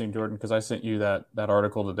interesting, Jordan, because I sent you that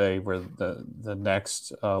article today where the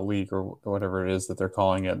next league or whatever it is that they're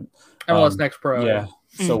calling it, MLS Next Pro. Yeah.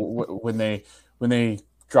 So when they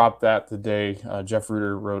dropped that today, Jeff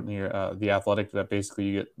Ruder wrote in The Athletic that basically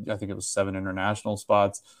you get, I think it was 7 international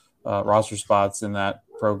spots. roster spots in that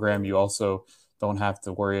program. You also don't have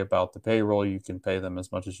to worry about the payroll. You can pay them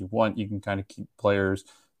as much as you want. You can kind of keep players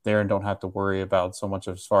there and don't have to worry about so much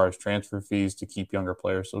as far as transfer fees to keep younger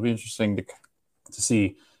players. So it'll be interesting to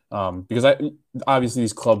see because obviously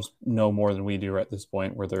these clubs know more than we do at this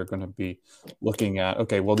point, where they're going to be looking at,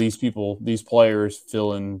 okay, well, these players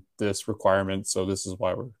fill in this requirement, so this is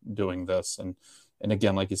why we're doing this. And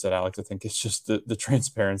again, like you said, Alex, I think it's just the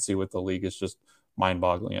transparency with the league is just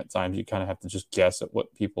mind-boggling at times. You kind of have to just guess at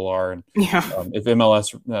what people are. And if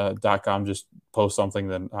MLS.com just posts something,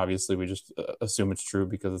 then obviously we just assume it's true,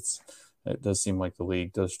 because it does seem like the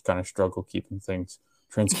league does kind of struggle keeping things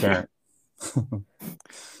transparent.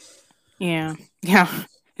 Yeah.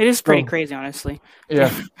 It is pretty crazy, honestly.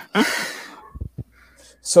 Yeah.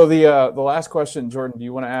 So the last question, Jordan, do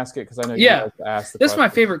you want to ask it? Because I know you like to ask the This question. is my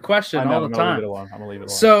favorite question all the time. I'm going to leave it alone.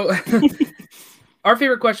 So our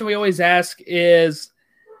favorite question we always ask is,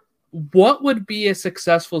 what would be a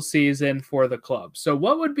successful season for the club? So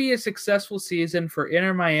what would be a successful season for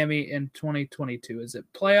Inter Miami in 2022? Is it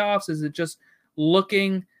playoffs? Is it just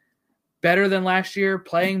looking better than last year,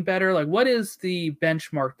 playing better? Like, what is the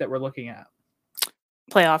benchmark that we're looking at?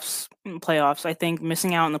 Playoffs. I think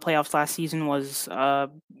missing out on the playoffs last season was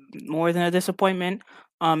more than a disappointment.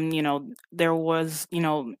 There was,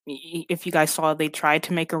 if you guys saw, they tried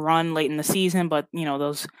to make a run late in the season, but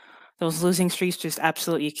those losing streaks just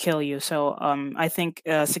absolutely kill you. So I think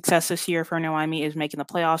success this year for Inter Miami is making the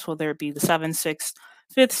playoffs, whether it be the 7th, 6th,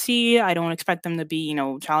 5th seed. I don't expect them to be,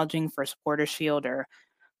 challenging for a Supporters Shield or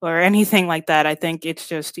anything like that. I think it's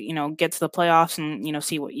just, get to the playoffs and,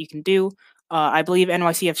 see what you can do. I believe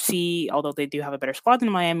NYCFC, although they do have a better squad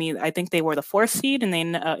than Miami, I think they were the 4th seed and they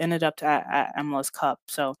ended up at MLS Cup.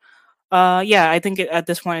 So, I think at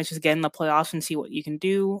this point it's just get in the playoffs and see what you can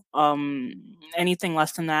do. Anything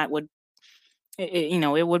less than that would,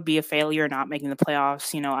 it would be a failure not making the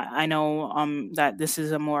playoffs. I know that this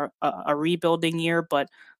is a more a rebuilding year, but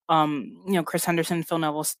Chris Henderson, Phil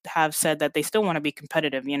Neville have said that they still want to be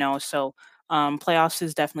competitive. So playoffs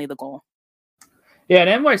is definitely the goal. Yeah,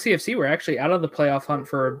 and NYCFC were actually out of the playoff hunt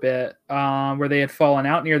for a bit, where they had fallen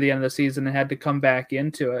out near the end of the season and had to come back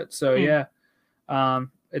into it. So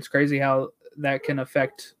it's crazy how that can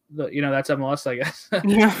affect that's MLS, I guess.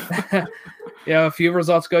 Yeah. A few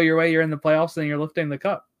results go your way, you're in the playoffs, and you're lifting the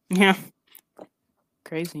cup. Yeah.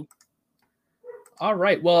 Crazy. All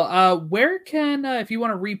right. Well, where can, if you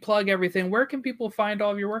want to replug everything, where can people find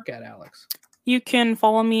all of your work at, Alex? You can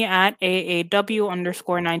follow me at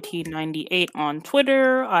AAW_1998 on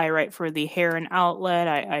Twitter. I write for the Heron Outlet.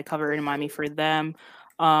 I cover Inter Miami for them.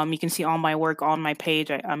 You can see all my work on my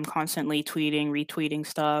page. I'm constantly tweeting, retweeting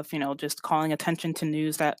stuff, just calling attention to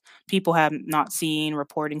news that people have not seen,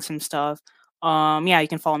 reporting some stuff. You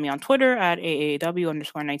can follow me on Twitter at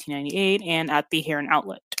AAW_1998 and at the Heron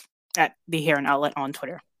Outlet, on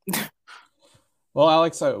Twitter. Well,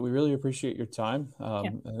 Alex, we really appreciate your time,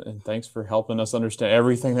 and thanks for helping us understand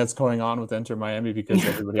everything that's going on with Inter Miami, because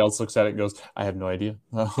everybody else looks at it and goes, I have no idea.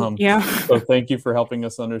 So thank you for helping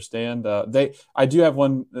us understand. I do have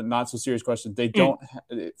one not so serious question. They don't,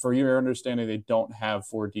 for your understanding, they don't have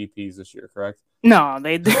 4 DPs this year, correct? No,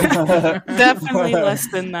 they definitely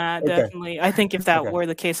less than that. Okay. Definitely. I think if that were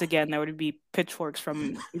the case again, there would be pitchforks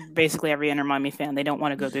from basically every Inter Miami fan. They don't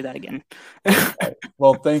want to go through that again. Right.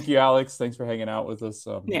 Well, thank you, Alex. Thanks for hanging out with us.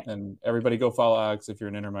 And everybody go follow Alex if you're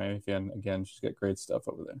an Inter Miami fan. Again, she's got great stuff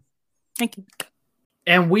over there. Thank you.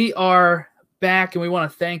 And we are back, and we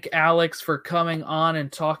want to thank Alex for coming on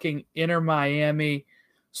and talking Inter Miami.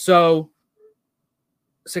 So,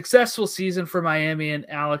 successful season for Miami in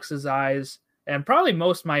Alex's eyes, and probably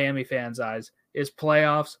most Miami fans' eyes, is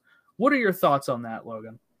playoffs. What are your thoughts on that,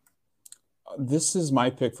 Logan? This is my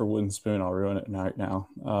pick for Wooden Spoon. I'll ruin it right now,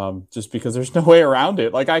 just because there's no way around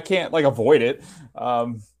it. Like, I can't avoid it.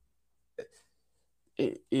 And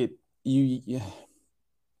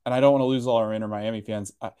I don't want to lose all our Inter Miami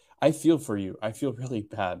fans. I feel for you. I feel really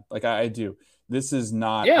bad. Like, I do. This is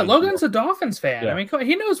not. Yeah, Logan's a Dolphins fan. Yeah. I mean,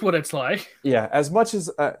 he knows what it's like. Yeah, as much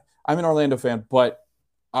as I'm an Orlando fan, but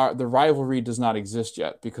the rivalry does not exist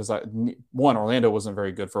yet, because Orlando wasn't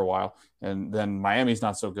very good for a while, and then Miami's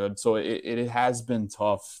not so good. So it has been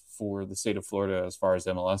tough for the state of Florida as far as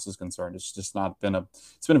MLS is concerned. It's just not been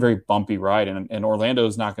it's been a very bumpy ride, and Orlando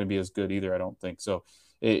is not going to be as good either, I don't think. So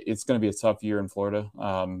it's going to be a tough year in Florida.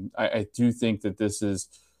 I do think that this is,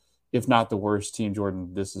 if not the worst team,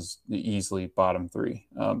 Jordan, this is easily bottom 3.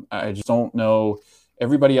 I just don't know.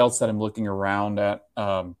 Everybody else that I'm looking around at,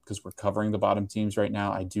 because we're covering the bottom teams right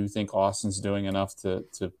now, I do think Austin's doing enough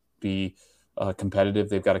to be competitive.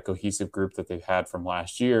 They've got a cohesive group that they've had from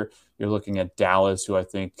last year. You're looking at Dallas, who I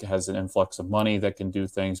think has an influx of money that can do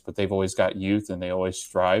things, but they've always got youth and they always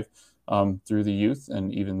strive through the youth.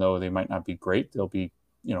 And even though they might not be great, they'll be,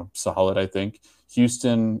 solid, I think.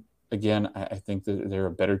 Houston, again, I think that they're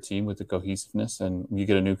a better team with the cohesiveness, and you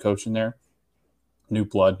get a new coach in there, new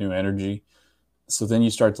blood, new energy. So then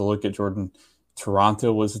you start to look at Jordan.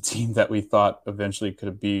 Toronto was a team that we thought eventually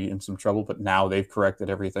could be in some trouble, but now they've corrected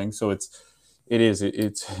everything. So it's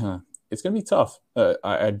going to be tough.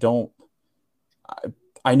 I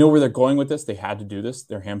know where they're going with this. They had to do this.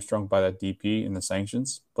 They're hamstrung by that DP and the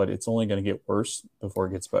sanctions, but it's only going to get worse before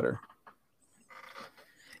it gets better.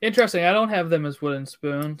 Interesting. I don't have them as wooden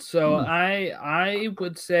spoon. So I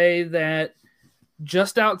would say that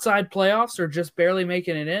just outside playoffs or just barely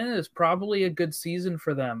making it in is probably a good season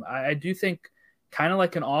for them. I do think kind of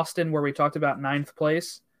like in Austin where we talked about 9th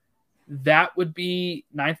place, that would be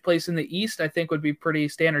 9th place in the East, I think would be pretty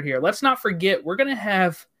standard here. Let's not forget, we're going to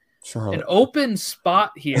have an open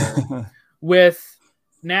spot here with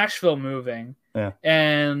Nashville moving. Yeah.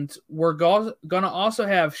 And we're going to also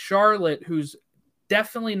have Charlotte, who's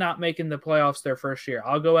definitely not making the playoffs their first year.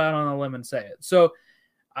 I'll go out on a limb and say it. So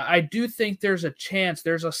I do think there's a chance,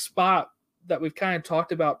 there's a spot that we've kind of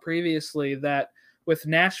talked about previously that with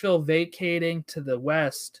Nashville vacating to the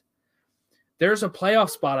West, there's a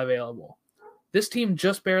playoff spot available. This team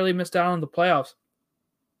just barely missed out on the playoffs.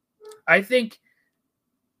 I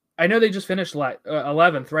know they just finished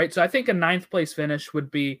 11th, right? So I think a 9th place finish would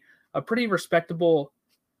be a pretty respectable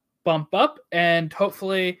bump up, and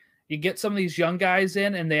hopefully you get some of these young guys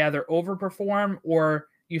in and they either overperform or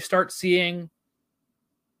you start seeing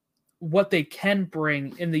what they can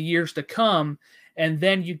bring in the years to come. And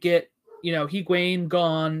then you get, Higuain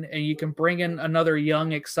gone and you can bring in another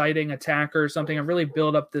young, exciting attacker or something and really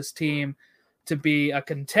build up this team to be a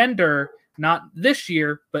contender, not this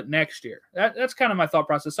year, but next year. That's kind of my thought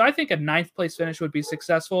process. So I think a 9th place finish would be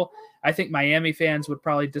successful. I think Miami fans would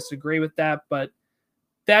probably disagree with that, but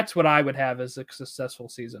that's what I would have as a successful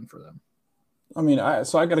season for them. I mean,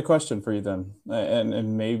 so I got a question for you then,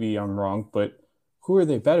 and maybe I'm wrong, but who are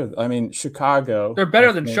they better? I mean, Chicago. They're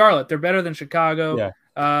better than Charlotte. They're better than Chicago. Yeah.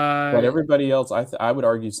 But everybody else, I would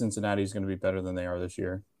argue Cincinnati is going to be better than they are this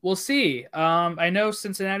year. We'll see. I know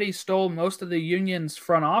Cincinnati stole most of the Union's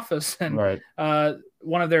front office and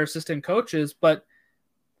one of their assistant coaches. But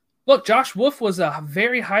look, Josh Wolf was a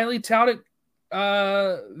very highly touted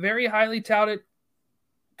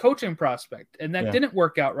coaching prospect, and that didn't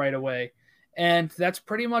work out right away. And that's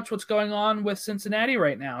pretty much what's going on with Cincinnati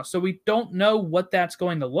right now. So we don't know what that's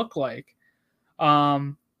going to look like.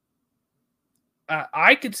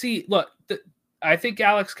 I could see, I think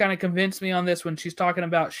Alex kind of convinced me on this when she's talking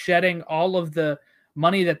about shedding all of the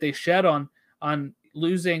money that they shed on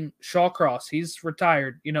losing Shawcross. He's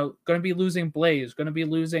retired, going to be losing Blaze, going to be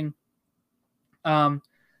losing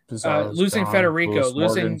losing Federico,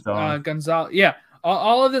 losing Gonzalez. Yeah,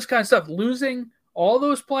 all of this kind of stuff. Losing all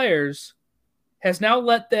those players has now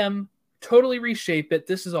let them totally reshape it.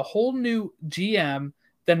 This is a whole new GM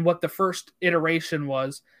than what the first iteration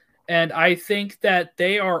was. And I think that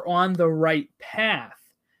they are on the right path.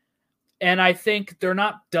 And I think they're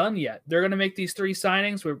not done yet. They're going to make these 3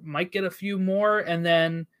 signings. We might get a few more. And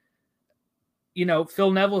then,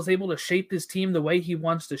 Phil Neville is able to shape his team the way he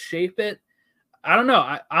wants to shape it. I don't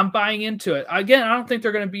know. I'm buying into it. Again, I don't think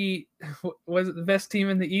they're going to be, was it the best team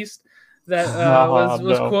in the East that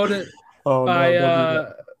was quoted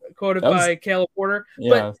by Caleb Porter.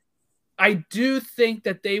 Yeah. But I do think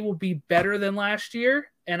that they will be better than last year.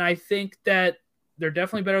 And I think that they're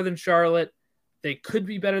definitely better than Charlotte. They could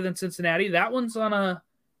be better than Cincinnati. That one's on a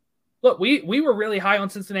look. We were really high on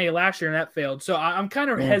Cincinnati last year and that failed. So I'm kind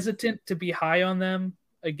of hesitant to be high on them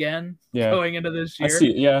again going into this year. I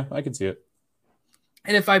see it. Yeah, I can see it.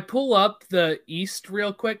 And if I pull up the East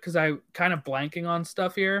real quick, because I'm kind of blanking on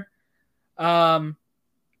stuff here.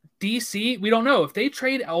 DC, we don't know. If they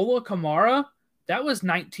trade Ola Kamara, that was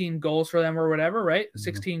 19 goals for them or whatever, right?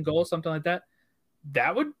 16 goals, something like that.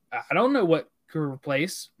 That would, I don't know what could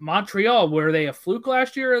replace. Montreal, were they a fluke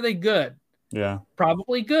last year or are they good? Yeah.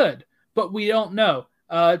 Probably good, but we don't know.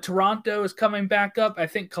 Toronto is coming back up. I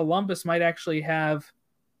think Columbus might actually have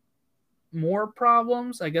more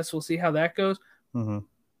problems. I guess we'll see how that goes. Mm-hmm.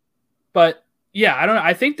 But yeah, I don't know.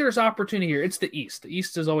 I think there's opportunity here. It's the East. The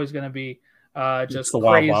East is always going to be just the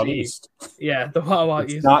crazy. Wild East. Yeah, the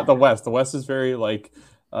Wild East. Not the West. The West is very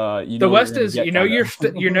the West is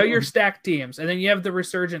your stacked teams, and then you have the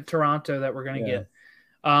resurgent Toronto that we're going to get.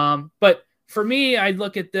 But for me, I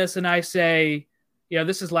look at this and I say,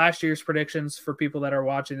 this is last year's predictions for people that are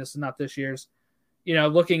watching. This is not this year's.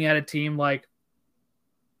 looking at a team like,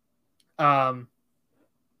 wow,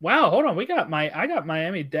 hold on, I got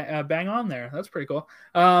Miami bang on there. That's pretty cool.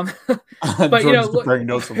 But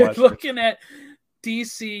looking at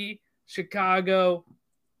DC, Chicago,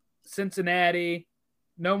 Cincinnati,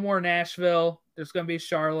 no more Nashville. There's going to be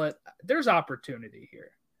Charlotte. There's opportunity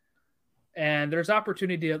here. And there's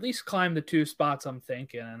opportunity to at least climb the 2 spots, I'm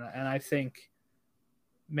thinking. And I think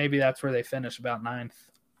maybe that's where they finish, about 9th.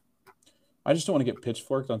 I just don't want to get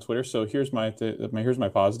pitchforked on Twitter. So here's my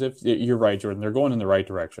positive. You're right, Jordan. They're going in the right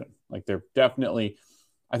direction. Like, they're definitely,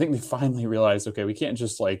 I think they finally realized, okay, we can't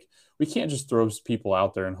just throw people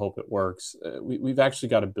out there and hope it works. We've actually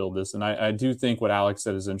got to build this. And I do think what Alex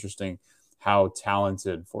said is interesting, how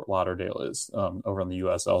talented Fort Lauderdale is over on the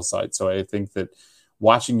USL side. So I think that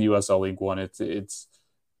watching the USL League One,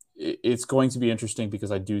 it's going to be interesting,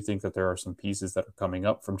 because I do think that there are some pieces that are coming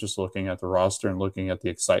up from just looking at the roster and looking at the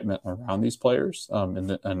excitement around these players.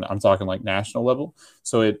 And I'm talking like national level.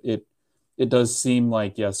 So it does seem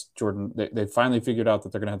like, yes, Jordan, they finally figured out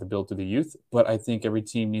that they're going to have to build to the youth, but I think every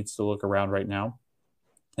team needs to look around right now.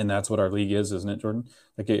 And that's what our league is, isn't it, Jordan?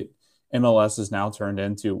 MLS is now turned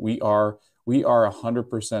into, we are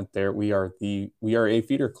 100% there. We are a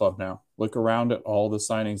feeder club now. Look around at all the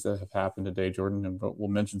signings that have happened today, Jordan, and we'll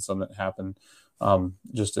mention some that happened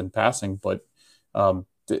just in passing. But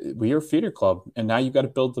we are a feeder club, and now you've got to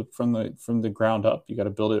build from the ground up. You got to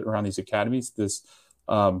build it around these academies. This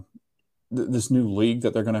new league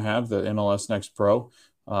that they're going to have, the MLS Next Pro,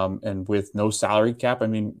 and with no salary cap. I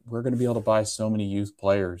mean, we're going to be able to buy so many youth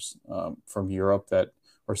players from Europe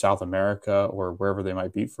or South America or wherever they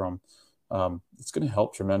might be from. It's going to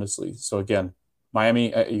help tremendously. So again,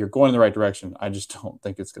 Miami, you're going in the right direction. I just don't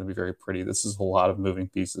think it's going to be very pretty. This is a lot of moving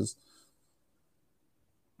pieces.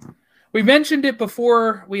 We mentioned it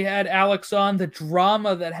before we had Alex on, the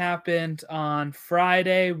drama that happened on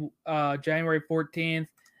Friday, January 14th,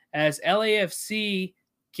 as LAFC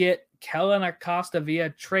get Kellyn Acosta via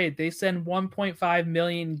trade. They send 1.5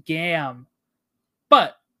 million GAM.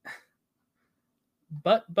 But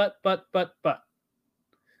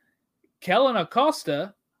Kellyn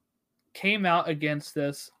Acosta came out against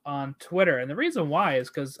this on Twitter. And the reason why is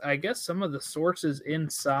because I guess some of the sources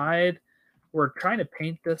inside were trying to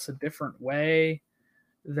paint this a different way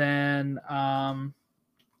than,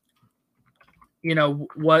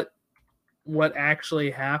 what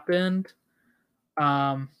actually happened.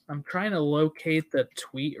 I'm trying to locate the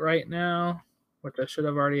tweet right now, which I should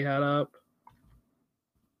have already had up.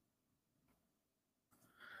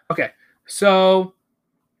 Okay, so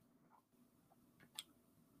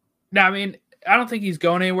now, I mean, I don't think he's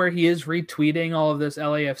going anywhere. He is retweeting all of this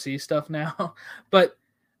LAFC stuff now. But,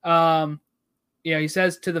 he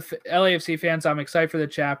says to the LAFC fans, I'm excited for the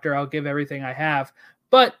chapter. I'll give everything I have.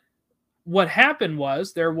 But what happened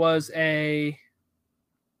was there was a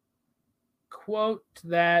quote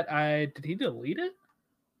that did he delete it?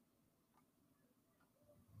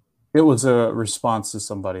 It was a response to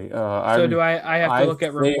somebody. So do I have to look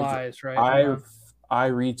at replies, right? I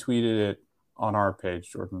retweeted it on our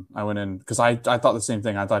page, Jordan. I went in because I thought the same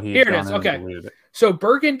thing. I thought he had gone in and deleted it. So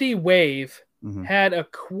Burgundy Wave had a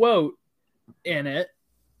quote in it,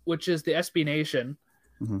 which is the SB Nation.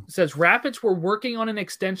 It says, Rapids were working on an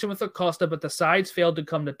extension with Acosta, but the sides failed to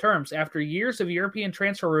come to terms. After years of European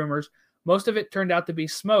transfer rumors, most of it turned out to be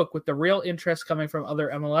smoke, with the real interest coming from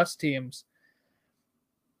other MLS teams.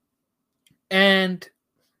 And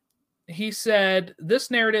he said,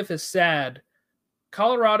 this narrative is sad.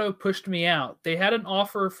 Colorado pushed me out. They had an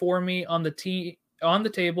offer for me on the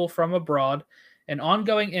table from abroad and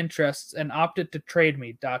ongoing interests and opted to trade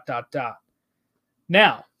me, ...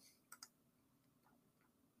 Now,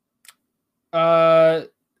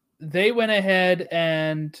 they went ahead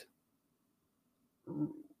and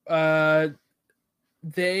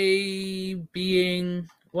they being,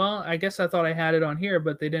 well, I guess I thought I had it on here,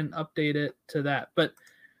 but they didn't update it to that. But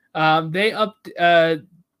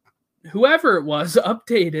whoever it was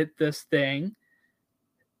updated this thing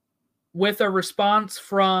with a response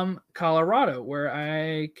from Colorado, where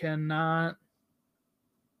I cannot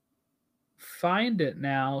find it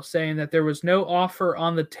now, saying that there was no offer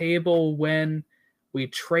on the table when we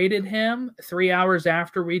traded him. 3 hours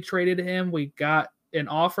after we traded him, we got an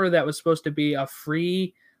offer that was supposed to be a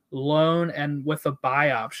free loan and with a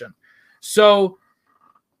buy option. So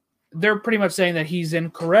they're pretty much saying that he's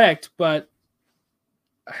incorrect, but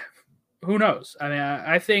who knows? I mean,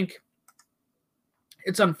 I think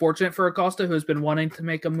it's unfortunate for Acosta, who's been wanting to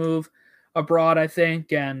make a move abroad, I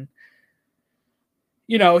think. And,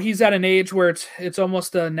 he's at an age where it's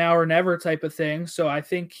almost a now or never type of thing. So I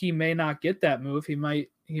think he may not get that move. He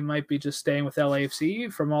he might be just staying with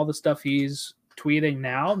LAFC. From all the stuff he's tweeting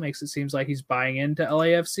now, makes it seems like he's buying into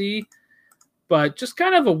LAFC. But just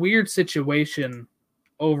kind of a weird situation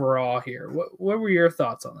overall here. What were your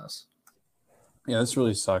thoughts on this? Yeah, this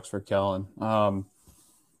really sucks for Kellen.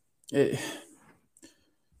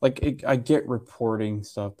 I get reporting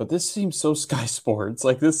stuff, but this seems so Sky Sports.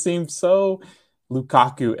 Like, this seems so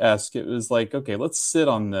Lukaku-esque. It was like, okay, let's sit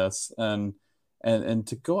on this and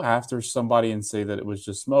to go after somebody and say that it was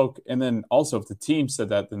just smoke. And then also, if the team said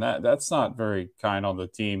that, then that's not very kind on the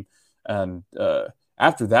team. And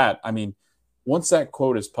after that, I mean, once that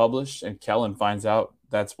quote is published and Kellen finds out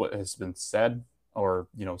that's what has been said, or,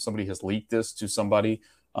 you know, somebody has leaked this to somebody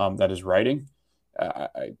that is writing,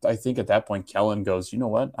 I think at that point, Kellen goes, you know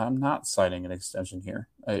what? I'm not signing an extension here.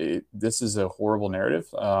 This is a horrible narrative.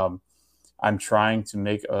 I'm trying to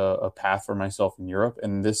make a path for myself in Europe,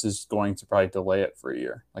 and this is going to probably delay it for a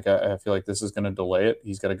year. Like, I feel like this is going to delay it.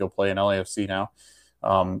 He's got to go play in LAFC now.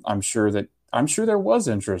 I'm sure there was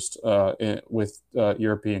interest with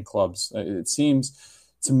European clubs. It seems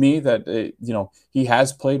to me that he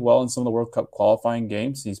has played well in some of the World Cup qualifying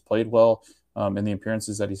games. He's played well in the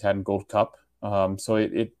appearances that he's had in Gold Cup. So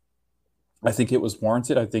I think it was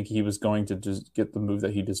warranted. I think he was going to just get the move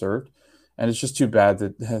that he deserved. And it's just too bad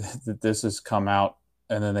that this has come out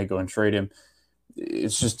and then they go and trade him.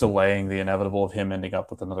 It's just delaying the inevitable of him ending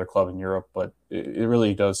up with another club in Europe. But it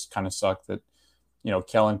really does kind of suck that,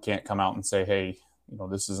 Kellen can't come out and say, hey,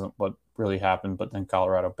 this isn't what really happened. But then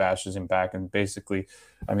Colorado bashes him back. And basically,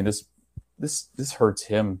 I mean, this hurts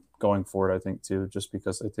him going forward, I think, too, just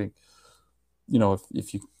because I think,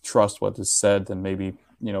 if you trust what is said, then maybe,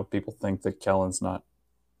 people think that Kellen's not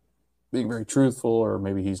being very truthful, or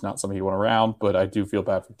maybe he's not somebody you want around. But I do feel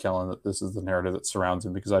bad for Kellen that this is the narrative that surrounds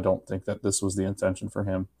him, because I don't think that this was the intention for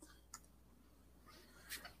him.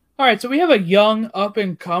 All right, so we have a young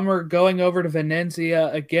up-and-comer going over to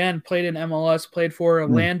Venezia again, played in MLS, played for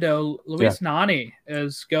Orlando. Luis Nani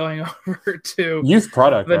is going over to youth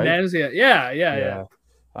product, Venezia. Right? Yeah.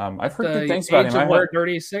 I've heard good things about him. I heard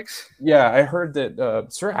 36. Yeah, I heard that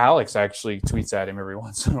Sir Alex actually tweets at him every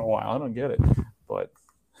once in a while. I don't get it, but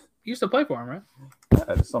he used to play for him, right?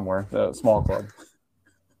 Yeah, somewhere, a small club.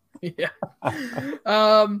 Yeah.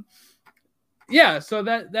 Yeah. So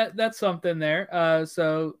that's something there.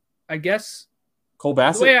 So I guess Cole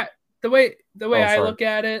Bassett. The way I look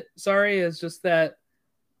at it, is just that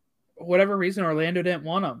whatever reason Orlando didn't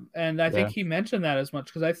want him, and I think he mentioned that as much,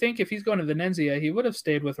 because I think if he's going to Venezia, he would have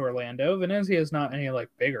stayed with Orlando. Venezia is not any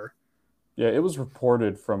bigger. Yeah, it was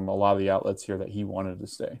reported from a lot of the outlets here that he wanted to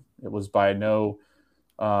stay. It was by no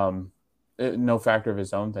factor of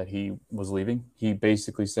his own that he was leaving. He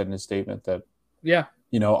basically said in his statement that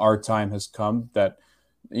our time has come, that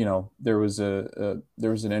there was an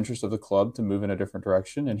interest of the club to move in a different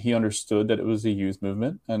direction, and he understood that it was a youth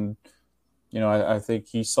movement. And I think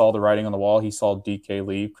he saw the writing on the wall. He saw DK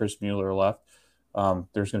leave, Chris Mueller left.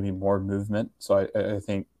 There's going to be more movement. So I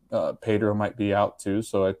think Pedro might be out too.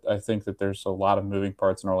 So I think that there's a lot of moving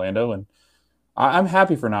parts in Orlando, and I'm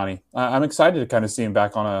happy for Nani. I'm excited to kind of see him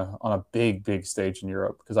back on a big stage in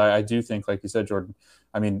Europe, because I do think, like you said, Jordan,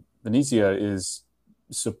 I mean, Venezia is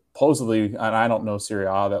supposedly, and I don't know Serie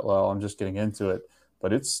A that well, I'm just getting into it,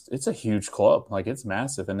 but it's a huge club. Like, it's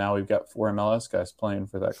massive. And now we've got 4 MLS guys playing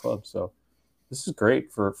for that club. So this is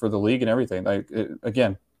great for the league and everything.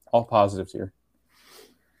 Again, all positives here.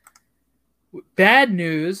 Bad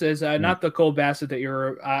news is not the Cole Bassett that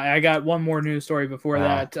you're. I got one more news story before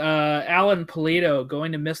that. Alan Pulido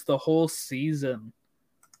going to miss the whole season.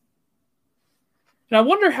 And I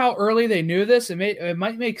wonder how early they knew this. It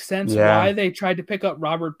might make sense why they tried to pick up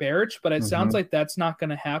Robert Beric, but it sounds like that's not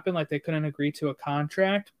going to happen. Like, they couldn't agree to a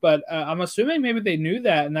contract. But I'm assuming maybe they knew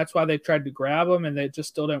that, and that's why they tried to grab him, and they just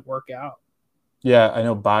still didn't work out. Yeah, I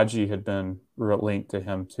know Baji had been linked to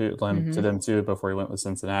him too, to them too, before he went with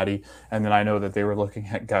Cincinnati. And then I know that they were looking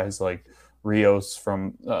at guys like Rios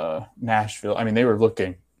from Nashville. I mean, they were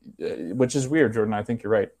looking, which is weird, Jordan. I think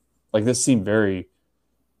you're right. Like, this seemed very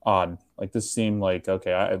odd. Like, this seemed like,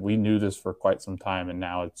 okay, we knew this for quite some time, and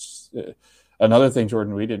now it's another thing,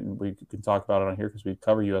 Jordan. We can talk about it on here because we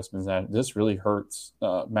cover U.S. men's national. This really hurts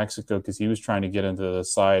Mexico, because he was trying to get into the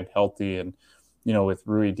side healthy, and with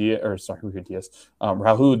Raul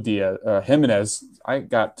Diaz, Jimenez. I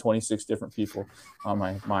got 26 different people on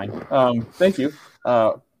my mind. Thank you.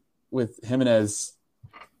 With Jimenez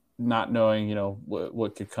not knowing,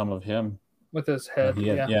 what could come of him with his head.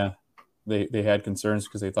 They had concerns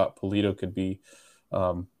because they thought Pulido could be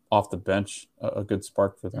off the bench, a good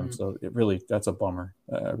spark for them. So that's a bummer.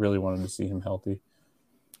 I really wanted to see him healthy.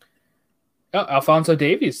 Alphonso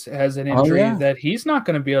Davies has an injury yeah. that he's not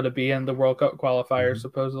going to be able to be in the World Cup qualifier,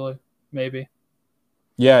 supposedly, maybe.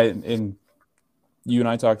 Yeah, and you and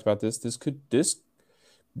I talked about this. This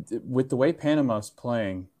with the way Panama's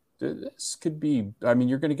playing, this could be. I mean,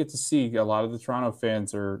 you're going to get to see a lot of the Toronto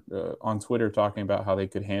fans are on Twitter talking about how they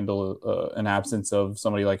could handle an absence of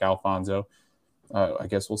somebody like Alfonso. I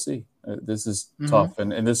guess we'll see. This is tough,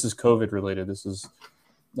 and this is COVID related. This is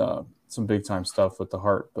some big time stuff with the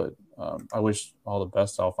heart, but I wish all the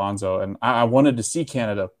best to Alfonso. And I wanted to see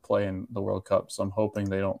Canada play in the World Cup, so I'm hoping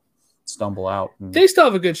they don't stumble out. They still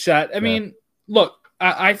have a good shot. I mean, look,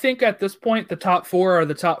 I think at this point the top 4 are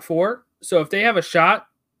the top 4. So if they have a shot,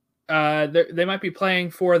 they might be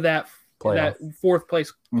playing for that fourth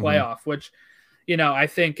place playoff, which, I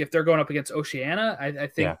think if they're going up against Oceania, I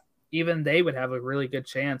think even they would have a really good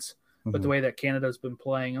chance with the way that Canada's been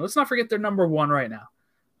playing. And let's not forget they're number 1 right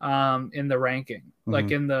now in the ranking,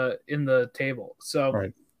 like in the table.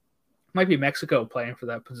 So might be Mexico playing for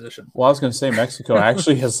that position. Well, I was going to say Mexico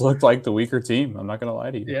actually has looked like the weaker team. I'm not going to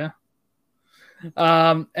lie to you. Yeah.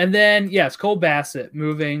 And then Cole Bassett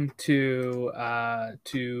moving to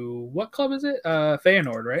what club is it?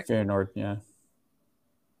 Feyenoord, right? Feyenoord, yeah.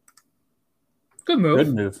 Good move.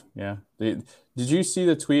 Good move, yeah. Did you see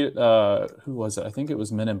the tweet? Who was it? I think it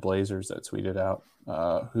was Men in Blazers that tweeted out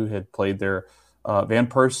who had played there. Van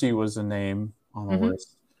Persie was a name on the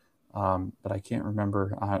list, but I can't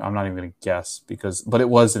remember. I'm not even going to guess but it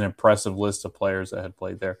was an impressive list of players that had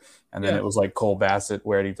played there. And then it was like Cole Bassett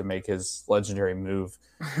ready to make his legendary move.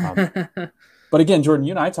 But again, Jordan,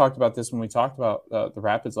 you and I talked about this when we talked about the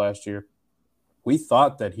Rapids last year. We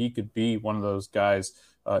thought that he could be one of those guys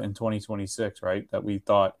in 2026, right? That we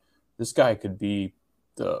thought this guy could be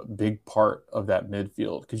the big part of that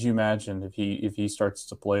midfield. Could you imagine if he starts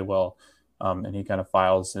to play well and he kind of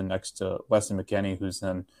files in next to Weston McKennie, who's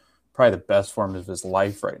in probably the best form of his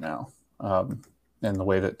life right now, and the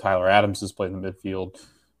way that Tyler Adams has played in the midfield,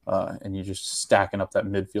 and you're just stacking up that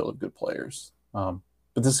midfield of good players. But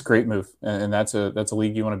this is a great move, and that's a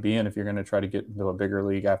league you want to be in if you're going to try to get into a bigger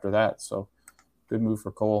league after that. So good move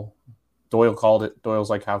for Cole. Doyle called it. Doyle's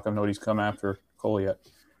like, how come nobody's come after Cole yet?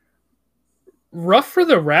 Rough for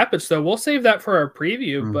the Rapids, though. We'll save that for our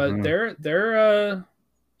preview, but they're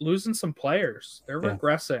losing some players. They're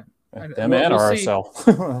regressing. Them and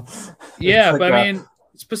RSL. Yeah, but I mean,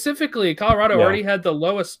 specifically, Colorado already had the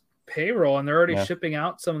lowest payroll, and they're already shipping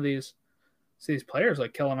out some of these players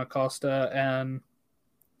like Kellen Acosta and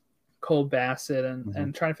Cole Bassett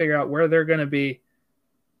and trying to figure out where they're going to be.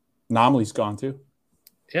 Nomley's gone too.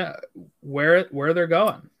 Yeah, where they're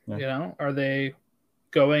going. Yeah. Are they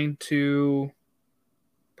going to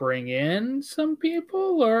bring in some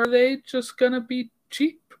people, or are they just going to be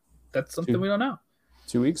cheap? That's something we don't know.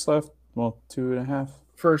 2 weeks left. Well, 2.5.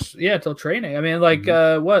 First, till training. I mean, like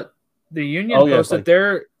what the Union posted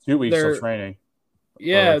their 2 weeks till training.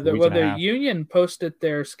 Yeah, the Union posted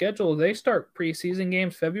their schedule. They start preseason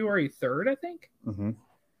games February 3rd, I think.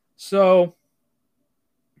 So,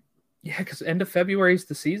 because end of February is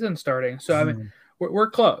the season starting. So I mean, we're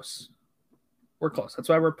close. We're close. That's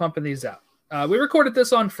why we're pumping these out. We recorded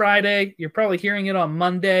this on Friday. You're probably hearing it on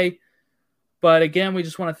Monday. But again, we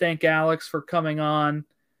just want to thank Alex for coming on.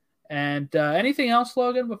 And anything else,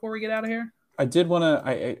 Logan, before we get out of here? I did want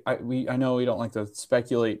to. I know we don't like to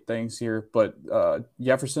speculate things here, but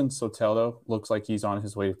Jefferson Soteldo looks like he's on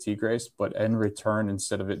his way to Tigres. But in return,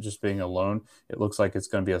 instead of it just being a loan, it looks like it's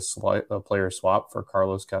going to be a player swap for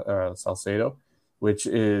Carlos Salcedo, which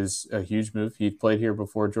is a huge move. He played here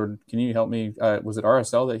before. Jordan, can you help me? Was it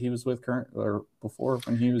RSL that he was with before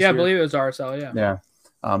when he was? Yeah, here? I believe it was RSL. Yeah. Yeah.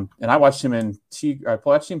 And I watched him I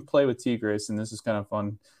watched him play with Tigres, and this is kind of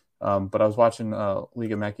fun. But I was watching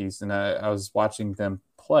Liga MX, and I was watching them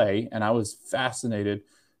play, and I was fascinated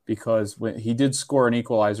because when he did score an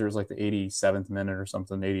equalizer, it was like the 87th minute or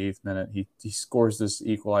something, 88th minute. He scores this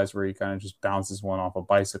equalizer where he kind of just bounces one off a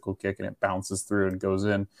bicycle kick, and it bounces through and goes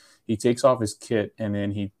in. He takes off his kit, and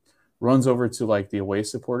then he runs over to like the away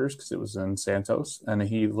supporters because it was in Santos, and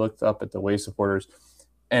he looked up at the away supporters,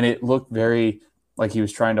 and it looked very like he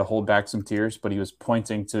was trying to hold back some tears, but he was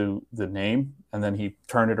pointing to the name, and then he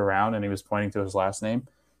turned it around and he was pointing to his last name,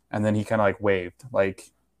 and then he kind of like waved.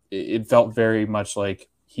 Like it felt very much like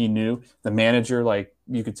he knew. The manager, like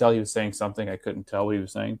you could tell he was saying something. I couldn't tell what he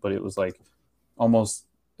was saying, but it was like almost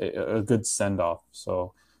a good send-off.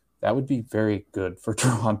 So that would be very good for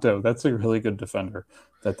Toronto. That's a really good defender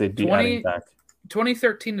that they'd be adding back.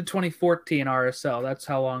 2013 to 2014 RSL. That's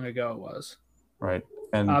how long ago it was. Right.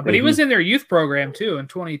 And but he was in their youth program too in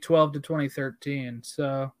 2012 to 2013.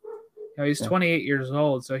 So he's 28 years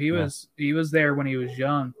old. So he was there when he was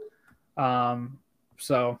young.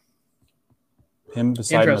 So him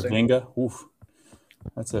beside Mavinga, oof,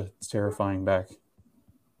 that's a terrifying back.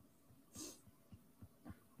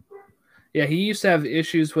 Yeah, he used to have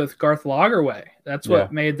issues with Garth Lagerwey. That's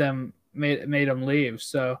what made him leave.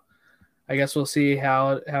 So I guess we'll see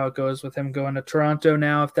how it goes with him going to Toronto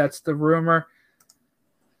now, if that's the rumor.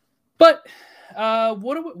 But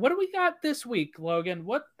what do we got this week, Logan?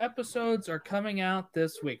 What episodes are coming out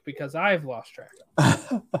this week? Because I've lost track.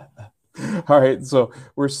 All right, so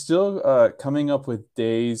we're still coming up with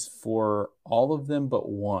days for all of them but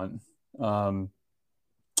one.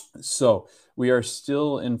 So we are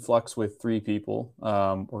still in flux with 3 people.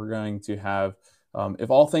 We're going to have, if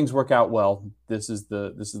all things work out well, this is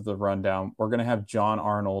the rundown. We're going to have John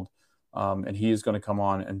Arnold, and he is going to come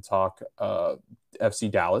on and talk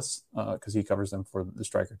FC Dallas because he covers them for the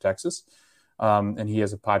Striker Texas, and he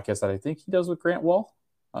has a podcast that I think he does with Grant Wall.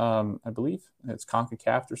 I believe it's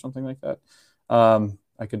CONCACAF or something like that.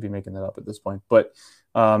 I could be making that up at this point, but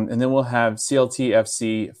and then we'll have CLT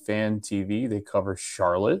FC Fan TV. They cover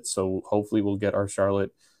Charlotte, so hopefully we'll get our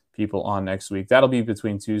Charlotte people on next week. That'll be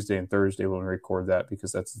between Tuesday and Thursday when we record that,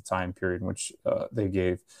 because that's the time period in which they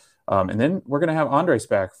gave. And then we're going to have Andres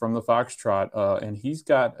back from the Foxtrot, and he's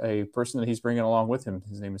got a person that he's bringing along with him.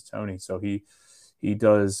 His name is Tony, so he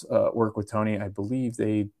does work with Tony. I believe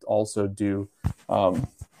they also do.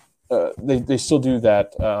 They still do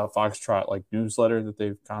that Foxtrot like newsletter that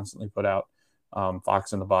they've constantly put out,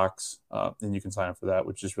 Fox in the Box, and you can sign up for that,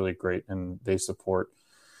 which is really great, and they support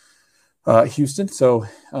Houston, so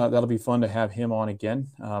that'll be fun to have him on again.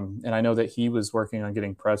 And I know that he was working on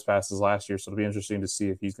getting press passes last year, so it'll be interesting to see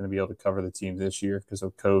if he's going to be able to cover the team this year because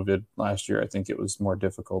of COVID last year. I think it was more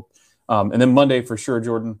difficult. And then Monday for sure,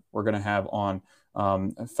 Jordan, we're going to have on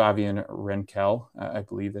Fabian Renkel. I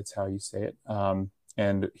believe that's how you say it.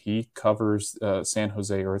 And he covers San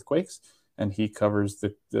Jose Earthquakes, and he covers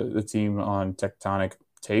the team on Tectonic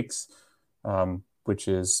Takes, which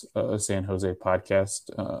is a San Jose podcast.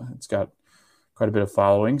 It's got quite a bit of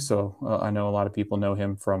following, so I know a lot of people know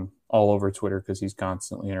him from all over Twitter because he's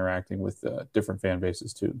constantly interacting with different fan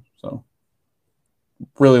bases too. So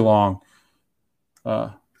really long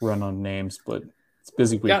run on names, but it's a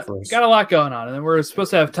busy week for us. Got a lot going on, and then we're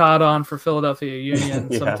supposed to have Todd on for Philadelphia Union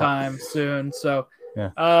sometime soon. So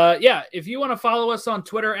if you want to follow us on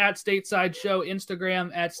Twitter at Stateside Show,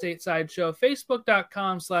 Instagram at Stateside Show,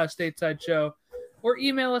 Facebook.com/Stateside Show, or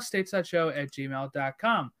email us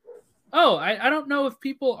statesideshow@gmail.com. Oh, I don't know if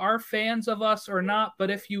people are fans of us or not, but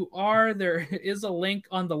if you are, there is a link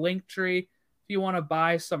on the link tree if you want to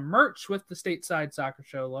buy some merch with the Stateside Soccer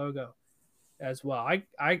Show logo as well.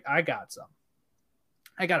 I got some.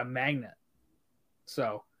 I got a magnet.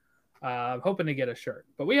 So I'm hoping to get a shirt.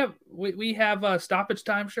 But we have stoppage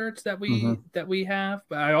time shirts that we have.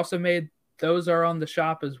 But I also made those are on the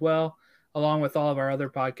shop as well, along with all of our other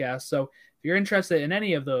podcasts. So if you're interested in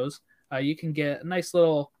any of those, you can get a nice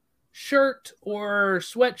little shirt or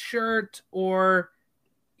sweatshirt, or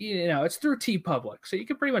it's through TeePublic. So you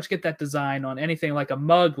can pretty much get that design on anything, like a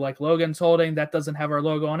mug like Logan's holding. That doesn't have our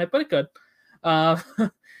logo on it, but it could.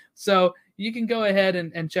 So you can go ahead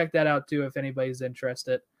and check that out too if anybody's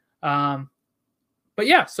interested. But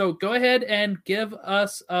yeah, so go ahead and give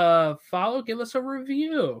us a follow, give us a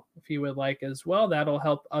review if you would like as well. That'll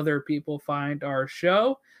help other people find our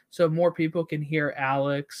show, so more people can hear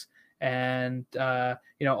Alex and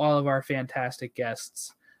all of our fantastic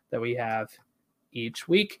guests that we have each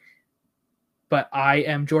week. But I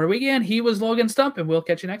am Jordan Wiegand. He was Logan Stump, and we'll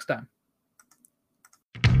catch you next time.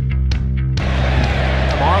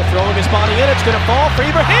 Kamara throwing his body in. It's going to fall for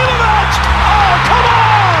Ibrahimovic. Oh, come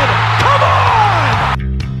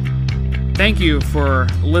on! Thank you for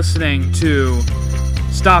listening to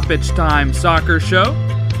Stoppage Time Soccer Show.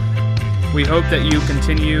 We hope that you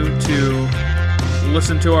continue to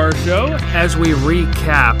listen to our show as we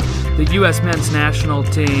recap the U.S. men's national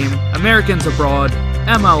team, Americans abroad,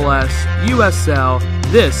 MLS, USL.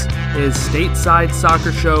 This is Stateside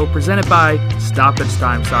Soccer Show presented by Stoppage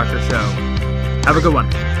Time Soccer Show. Have a good one.